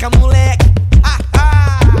 Caraca, moleque.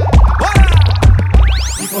 Bora!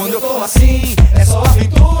 E quando eu tô assim, é só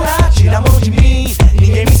aventura. Tira a mão de mim,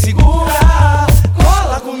 ninguém me segura.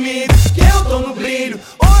 Cola comigo, que eu tô no brilho.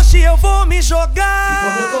 Hoje eu vou me jogar. E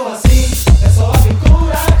quando eu tô assim, é só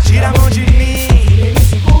aventura. Tira a mão de mim, ninguém me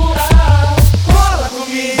segura. Cola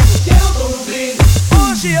comigo, que eu tô no brilho.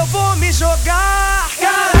 Hoje eu vou me jogar.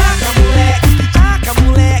 Caraca, moleque, que taca,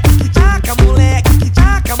 moleque, que taca, moleque, que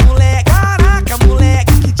taca, moleque. Caraca,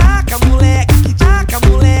 moleque, que taca, moleque, que taca,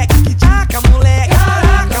 moleque, que taca, moleque.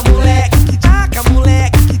 Caraca, moleque, que taca,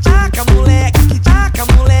 moleque, que taca, moleque, que taca,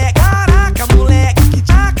 moleque. Caraca, moleque, que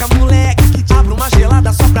taca, moleque, que abra uma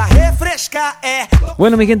gelada só pra refrescar,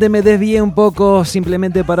 Bueno, mi gente, me desvié un poco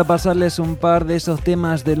simplemente para pasarles un par de esos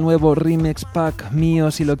temas del nuevo Remix Pack mío.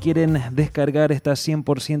 Si lo quieren descargar, está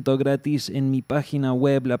 100% gratis en mi página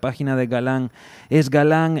web. La página de Galán es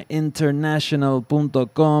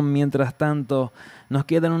galaninternational.com. Mientras tanto, nos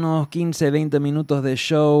quedan unos 15-20 minutos de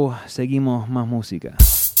show. Seguimos más música.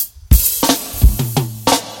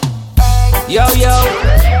 Yo, yo,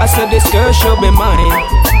 I said this girl should be mine.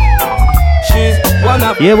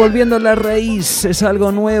 Y volviendo a la raíz, es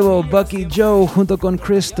algo nuevo. Bucky Joe junto con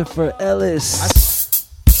Christopher Ellis.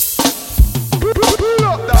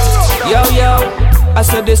 Yo, yo, I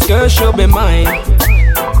said this girl should be mine.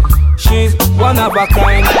 She's one of a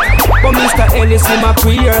kind. But Mr. Ellis in my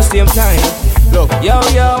prayer same time. Look, yo,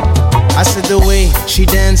 yo, I said the way she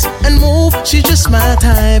dance and move, she's just my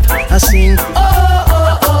type. I sing, oh,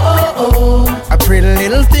 oh, oh, oh, oh, a pretty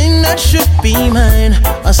little thing that should be mine.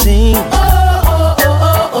 I sing, oh, oh,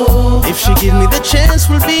 oh, oh, oh, if she give me the chance,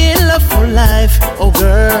 we'll be in love for life. Oh,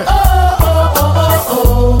 girl, oh, oh, oh, oh, oh.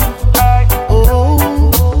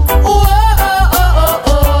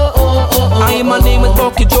 My name is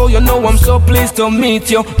Bucky Joe, you know I'm so pleased to meet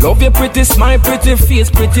you. Love your pretty smile, pretty face,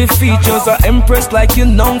 pretty features. I'm impressed like you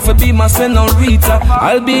know for be my senorita.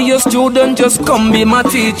 I'll be your student, just come be my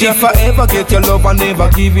teacher. If I ever get your love, I never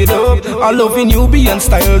give it up. I love in you be and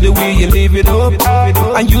style the way you live it up.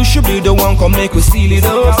 And you should be the one, come make we seal it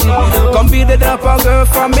up. Come be the dapper girl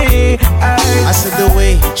for me. I said the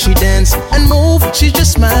way she dance and move, she's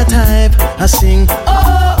just my type. I sing, oh,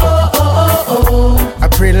 oh, oh, oh, oh, a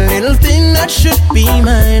pretty little thing that should be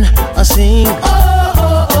mine. I sing, oh,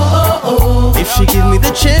 oh, oh, oh, oh, if she give me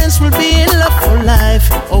the chance, we'll be in love for life.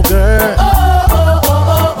 Oh, girl, oh, oh, oh,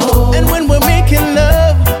 oh, oh. And when we're making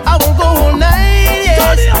love, I won't go all night,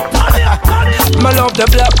 yes. My love the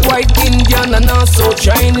black, white, Indian and also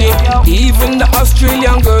Chinese. Even the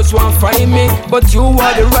Australian girls won't find me. But you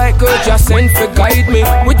are the right girl, just sent for guide me.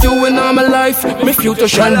 With you in all my life, my future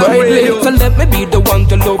shine brightly. So let me be the one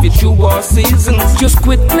to love you through all seasons. Just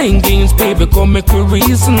quit playing games, baby, come make a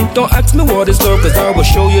reason. Don't ask me what is love, cause I will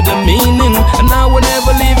show you the meaning. And I will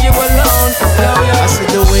never leave you alone. I said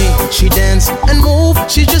the way she dance and move,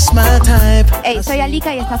 she's just my type. Hey, soy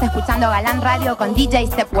Alika y estás escuchando Galán Radio con DJ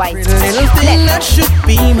Stepwise. That should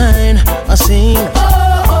be mine. I sing, oh,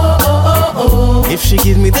 oh, oh, oh, oh. If she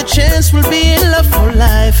give me the chance, we'll be in love for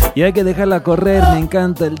life. Y hay que dejarla correr, me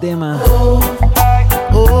encanta el tema. Oh,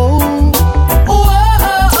 oh, oh,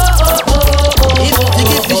 if you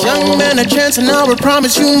give this young man a chance, and I will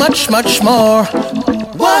promise you much, much more.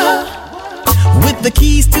 Whoa. With the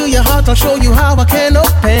keys to your heart, I'll show you how I can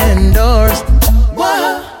open doors.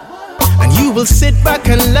 Whoa. And you will sit back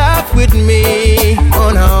and laugh with me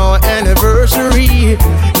on our anniversary.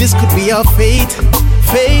 This could be our fate,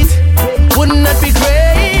 wouldn't that be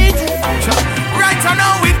great? Right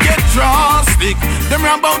now it get drastic. Them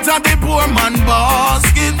about at the poor man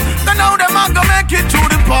basket. Then now them a go make it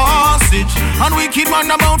through the passage. And wicked man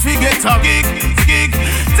about fi get a gig.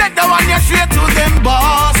 Take the one you straight to them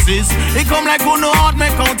bosses. It come like who know how to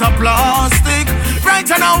make out of plastic. Right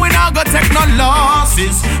now we not go take no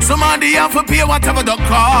losses. Somebody have to pay whatever the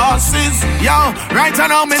cost is. Yo, right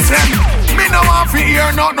now me say, me no want to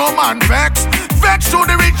hear no man vex. Vex to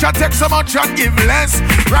the rich, I take so much and give less.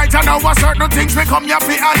 Right now a certain things we come here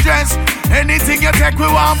for address. Anything you take we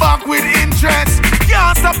want back with interest.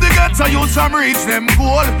 Can't stop the girls so you some reach them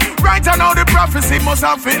goal. Right now the prophecy must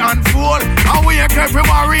have to unfold. And we ain't careful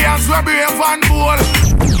warriors we brave and bold.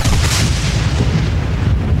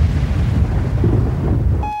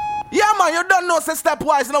 Yeah man, you don't know say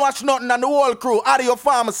Stepwise no watch nothing and the whole crew out of your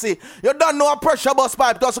pharmacy. You don't know a pressure bus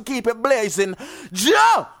pipe just to keep it blazing.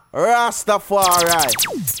 Joe Rastafari.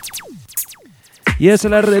 Y eso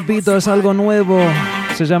la repito, es algo nuevo.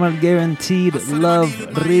 Se llama el Guaranteed Love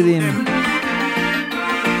Rhythm.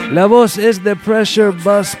 La voz es The Pressure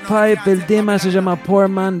Bus Pipe. El tema se llama Poor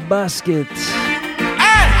Man Basket.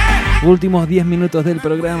 Últimos 10 minutos del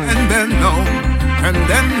programa. And then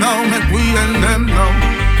now, make we and them know.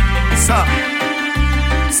 So,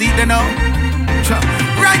 see the now.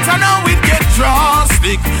 Right now we get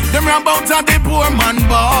drastic. Them about to the poor man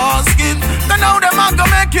basket. Then now them a go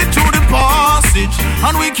make it through the passage.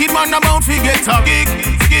 And wicked man about to get a gig.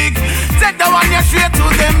 Take the one you straight to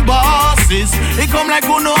them bosses. It come like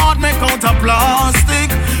who know how to make out of plastic.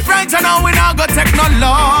 Right now we not go take no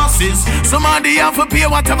losses. Somebody have to pay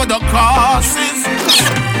whatever the cost is.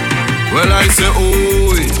 Well, I say,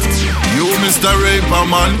 oh, you Mr. Raper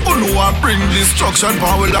man, who know I bring destruction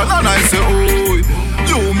power, and I say, oh,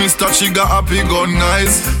 you Mr. Chigga Happy Gun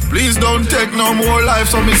guys, please don't take no more life.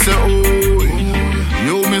 So me say, oh,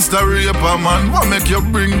 you Mr. Raper man, what make you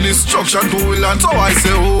bring destruction to will, and so I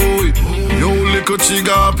say, oh, you little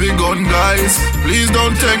Chigga Happy Gun guys, please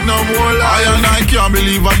don't take no more life. I can't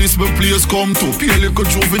believe how this place come to. Pay little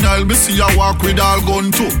juvenile, me see I walk with all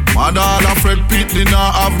gun too. Mother and Fred Pitt, they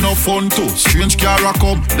not have no fun too. Strange car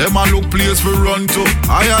come, them a look place for run to.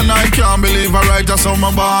 I can't believe I write a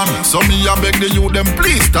summer band. So me a beg the youth them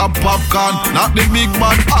please stop popcorn. Not the big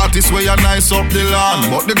bad artists where you nice up the land,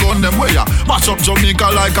 but the gun them where you mash up Jamaica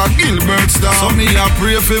like a Gilbert star. So me a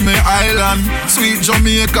pray for me island, sweet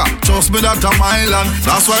Jamaica. Trust me that I'm island.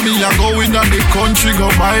 That's why me a go in on the country go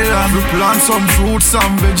island. We plant some fruits,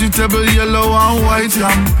 some vegetable, yellow and white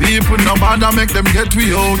yam. People no bother make them get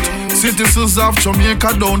we out. Citizens of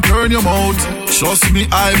Jamaica, don't turn your mouth. Trust me,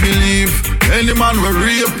 I believe any man will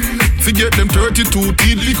rape. Forget them 32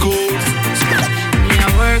 teeth because me a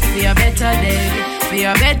work for a better day, for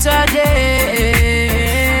a better day.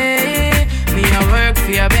 Me a work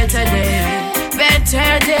for a better day.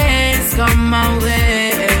 Better days come my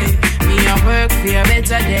way. Me a work for a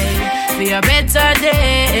better day, for a better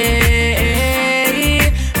day.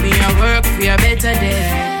 Me a work for a better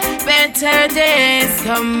day. Better days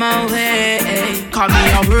come my way. Call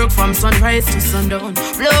me a work from sunrise to sundown,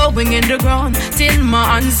 blowing in the ground till my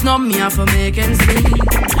hands numb. Me have to make ends meet.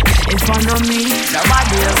 If I know me,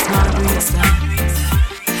 nobody else not waste time.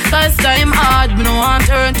 Cause time hard, me no want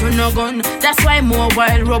turn to no gun. That's why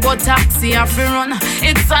mobile robot taxi have to run.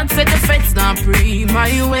 It's sad said the feds not pre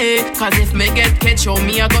my way. Cause if me get catch on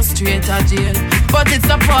me I go straight to jail. But it's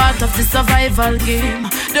a part of the survival game.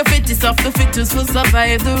 The fittest of the fittest will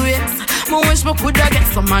survive the race. Me wish me coulda get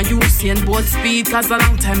some of Usain Bolt speed. Cause a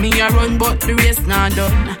long time me a run but the race not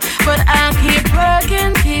done. But I'll keep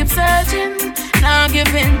working, keep searching, not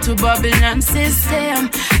give in to Babylon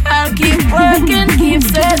system. I'll keep working, keep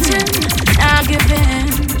searching, not give in,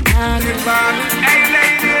 not give in. Hey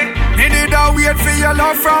lady, me need a wait for your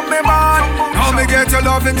love from me man. Now me get your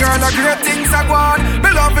loving girl, the great things are gone.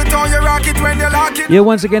 Me love it how you rock it when you lock it. Yeah,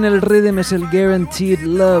 once again el rhythm es el Guaranteed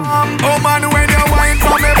Love. Oh man, when you wine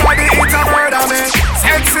for me body, it's a murder me.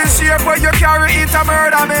 Sexy shape when you carry it a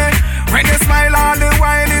murder me. When you smile all the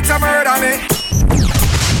while, it's a murder me.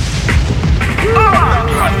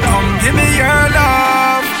 Come give me your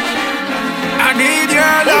love. I need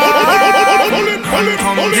your love.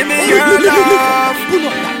 Come give me your love.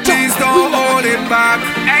 Please don't hold it back.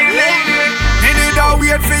 Hey lady, me need a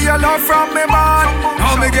wait for your love from me man.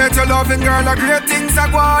 How me get your loving girl, the great things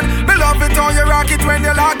are gone. Me love it how you rock it when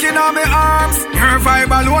you're locking on me arms. Your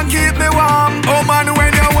vibe alone keep me warm. Oh man,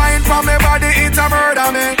 when you wine for me body, it's a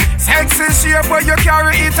murder me. Sexy shape when you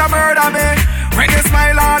carry it a murder me. When you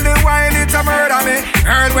smile all the while, it's a murder me.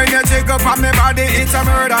 Girl, when you take up on me body, it's a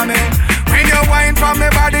murder me. When you wine from me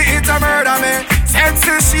body, it's a murder me.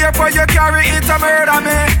 Sexy shape when you carry it a murder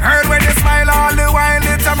me. Girl, when you smile all the while,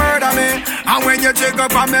 it's a murder me. And when you take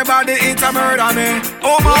up on me body, it's a murder me.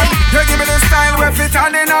 Oh man, you give me the style where fit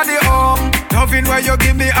and in on the home. Loving where you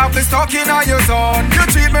give me half the stuck in on your zone. You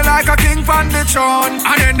treat me like a king from the throne.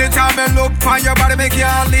 And anytime I look for your body, me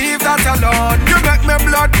can't leave that alone. You make me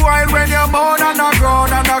blood boil when you moan and I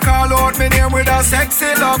groan. And I call out me name with a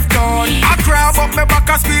sexy love tone. I grab up me back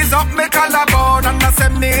and squeeze up me collarbone. And I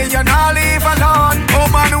say me, you not leave alone.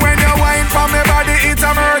 Oh man, when you wine for me body, it's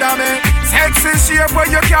a murder me. Sexy shape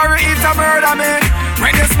when you carry it a murder me.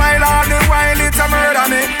 When you smile all the while, it's a murder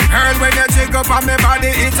me. Girl, when you jig up on me body,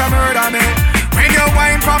 it's a murder me. When you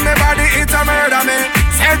wine from me body, it's a murder me.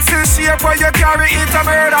 Sexy shape when you carry it a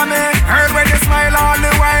murder me. Girl, when you smile all the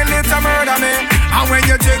while, it's a murder me. And when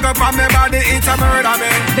you jig up on me body, it's a murder me.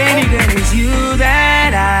 Baby girl, it's you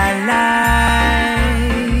that I like.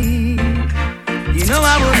 You know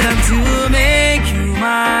I would love to make you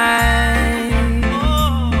mine.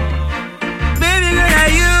 Baby girl, are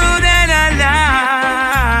you that I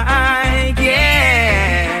like?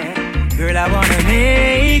 Yeah, girl, I wanna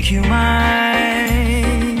make you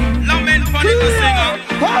mine. Love and funny to sing up.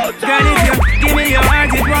 Girl, if you give me your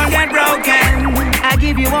heart, it won't get broken.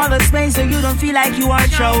 give you all the space so you don't feel like you are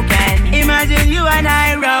choking. Imagine you and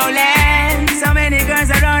I rolling. So many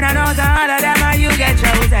girls around and out, all of them are you get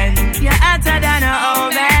chosen. You're hotter than an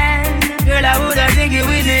oven. Girl, I woulda take you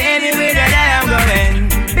with me anywhere that I'm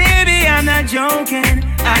going. Baby, I'm not joking.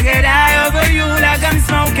 I get high over you like I'm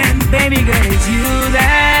smoking. Baby girl, it's you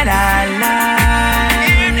that I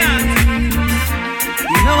like.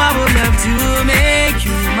 You know I would love to make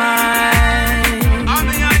you mine.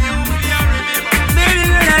 Baby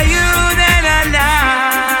girl, are you that I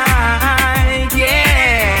like?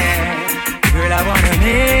 Yeah. Girl, I wanna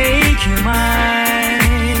make you mine.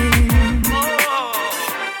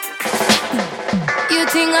 You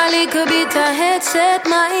think a little bit of headset,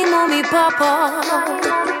 my mommy papa.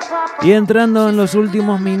 Y entrando en los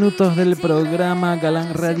últimos minutos del programa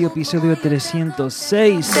Galán Radio, episodio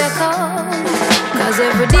 306.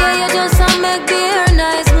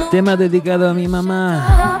 Tema dedicado a mi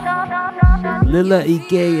mamá. Lila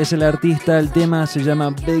E.K. es el artista, el tema se llama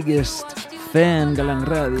Biggest Fan, Galán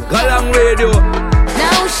Radio. Galán Radio.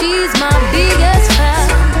 Now she's my biggest fan.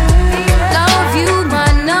 Love you,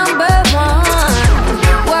 my number one.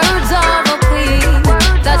 Words of a queen.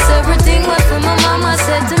 That's everything what my mama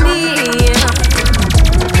said to me.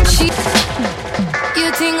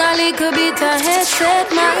 You think a little bit of headset,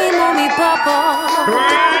 my mommy papa.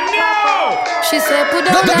 She said put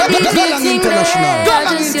down that DJ thing there.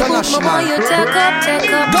 Just you put my boy, you take up.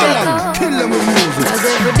 Cause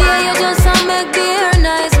every day you just make the air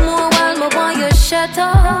nice more while my boy you shut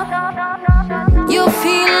up. You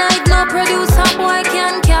feel like no producer boy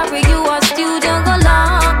can carry you a studio go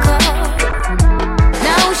lock up.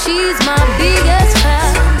 Now she's my biggest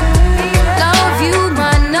fan. Love you,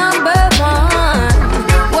 my number one.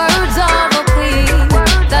 Words of a queen.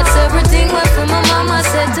 That's everything what my mama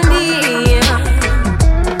said to me.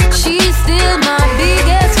 She's still my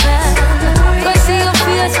biggest fan. Cause see your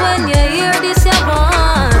face when you hear this you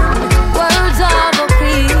born. Words of a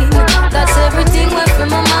queen. That's everything what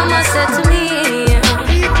my mama said to me.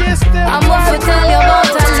 I'm off to tell you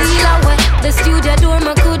about a Lila way. The studio door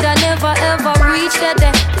me coulda never ever reach that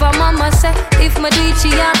day. For mama say, if me do it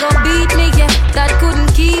she a go beat me, yeah. That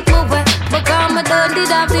couldn't keep me away. Because me done did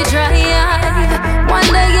have to try. One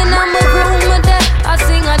day in my room me there, I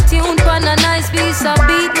sing a tune pan a nice piece of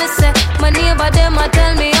beat. Me say, my neighbor them a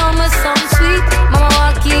tell me how my song sweet. Mama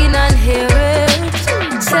walk in and hear it.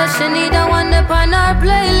 Said she need a one up on her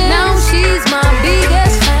playlist. Now she's my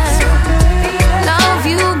biggest fan. Love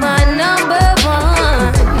you, my number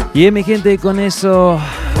one. Y mi gente, con eso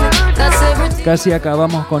casi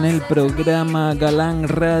acabamos con el programa Galán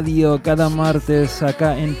Radio cada martes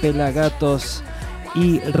acá en Pelagatos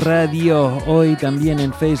y Radio, hoy también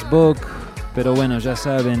en Facebook, pero bueno, ya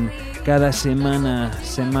saben, cada semana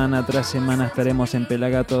tras semana estaremos en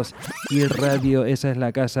Pelagatos y Radio, esa es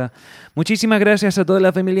la casa. Muchísimas gracias a toda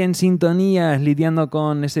la familia en sintonía, lidiando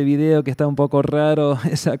con ese video que está un poco raro,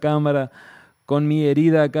 esa cámara. Con mi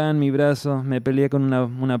herida acá en mi brazo, me peleé con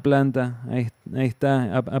una planta, ahí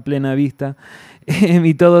está, a plena vista.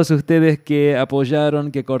 Y todos ustedes que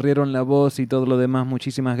apoyaron, que corrieron la voz y todo lo demás,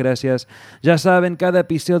 muchísimas gracias. Ya saben, cada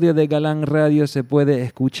episodio de Galán Radio se puede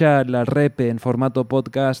escuchar, la repe en formato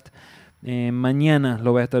podcast. Mañana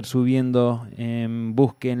lo voy a estar subiendo,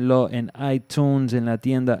 búsquenlo en iTunes, en la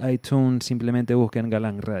tienda iTunes, simplemente busquen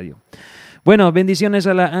Galán Radio. Bueno, bendiciones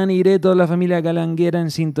a la Anire, toda la familia galanguera en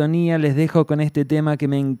sintonía. Les dejo con este tema que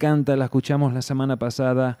me encanta. La escuchamos la semana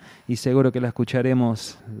pasada y seguro que la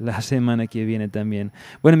escucharemos la semana que viene también.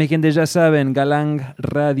 Bueno, mi gente, ya saben, Galang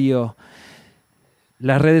Radio.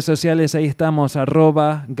 Las redes sociales, ahí estamos,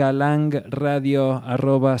 @galangradio,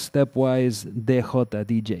 @stepwisedj.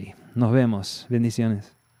 Nos vemos.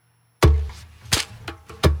 Bendiciones.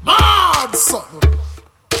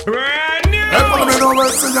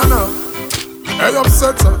 Hey,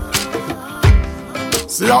 upset her.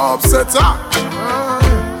 See how upset her.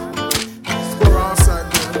 Score outside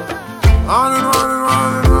there. On and on and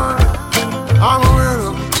on and on. I'm a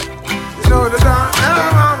winner. You know the dark.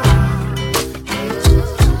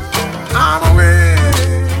 I'm a winner.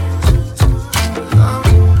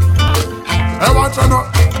 Hey, watch out now.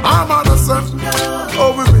 I'm on the sun.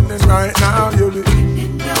 Oh, we're winning right now, you be.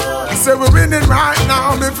 Say we're winning right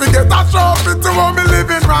now. Me forget that trophy to what me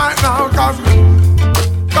living right now.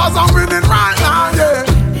 Cause I'm winning right now, yeah.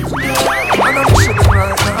 And I'm shooting right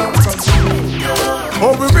now.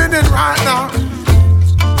 Oh, we're winning right now.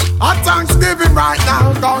 Our Thanksgiving right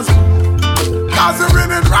now. Cause we're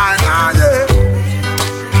winning right now, yeah.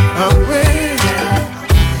 I'm winning.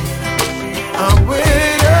 I'm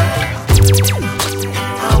winning.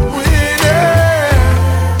 I'm winning.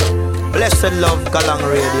 Blessed love, Galang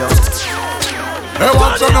Radio. Hey,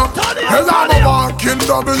 watch it up. Hey, I'm a walking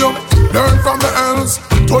W. Learn from the L's.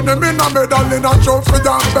 Turn them in a medal in a trophy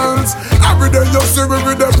and bells. Every day you see we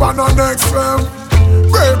with them on our next film.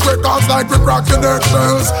 Break records like we cracking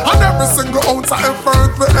eggshells. And every single ounce of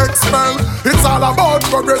effort we expel. It's all about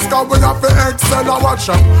progress cause we have to excel. I watch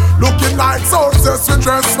them looking like success we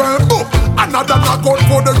dress well. Boom, another knockout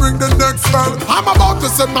for the ring the next bell. I'm about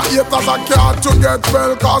to send my haters a card to get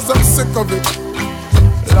well cause I'm sick of it.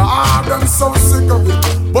 Yeah, them so sick of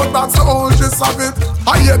it. But that's the whole gist of it.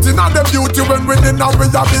 I hate in all the beauty when winning now we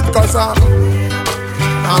have it cause I'm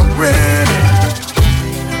winning.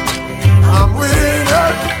 I'm winning.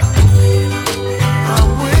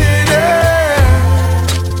 I'm winning.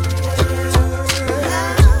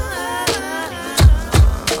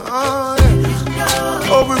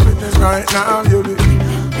 Oh, we're winning right now, you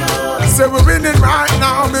say we're winning right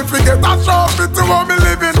now. Me forget that trophy to what me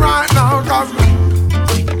living right now.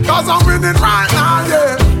 Cause I'm winning right now,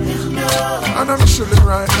 yeah. And I'm chilling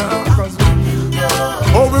right now.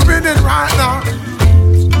 Oh, we're winning right now.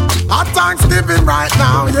 Our Thanksgiving right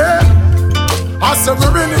now, yeah. I said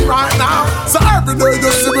we're winning right now. So every day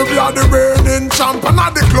you see we are the reigning champ. And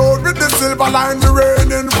at the cloud with the silver line we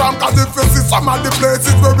reigning from. Cause if you see some of the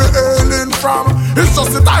places where we hailing from, it's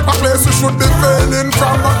just the type of place we should be failing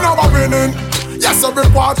from. But now we're winning. Yes, every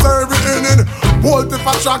quarter, every inning. Bolt if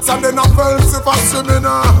I tracks and then I felt if I swimming.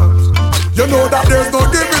 You know that there's no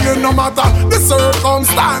giving in no matter the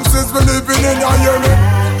circumstances we living in. You hear me?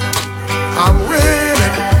 I'm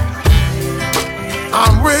winning.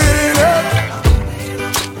 I'm winning.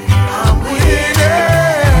 I'm winning.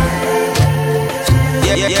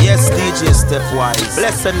 Yes, DJ Stepwise.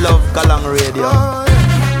 Blessed love, Galang Radio. Oh,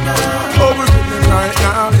 we're winning right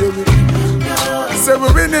now, baby. Say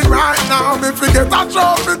we're winning right now. Me forget a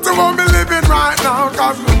trophy to what me living right now.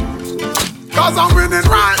 Cause I'm winning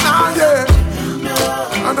right now,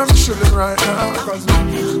 yeah. And I'm chilling right now.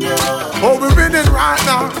 Oh, we're winning right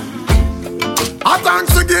now. Our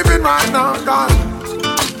Thanksgiving right now, God.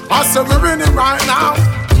 I said we're winning right now.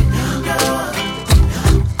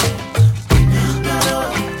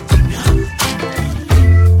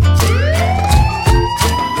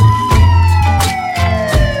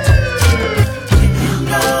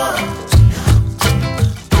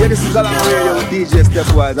 Yeah, this is Galang Radio with DJ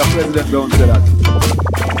Stepwise. The President Brown said that.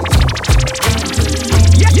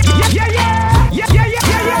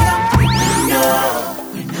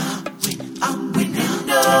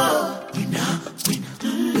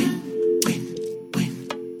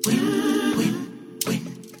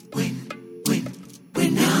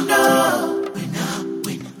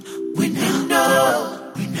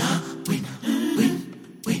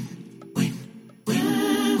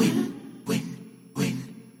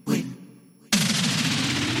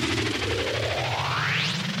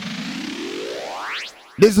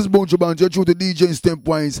 This is Bunch of Bunch, you're true to DJ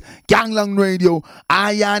Stepwise, Ganglang Radio,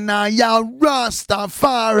 Ayanaya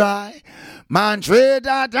Rastafari, man trade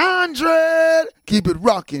that 100, keep it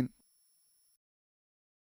rocking.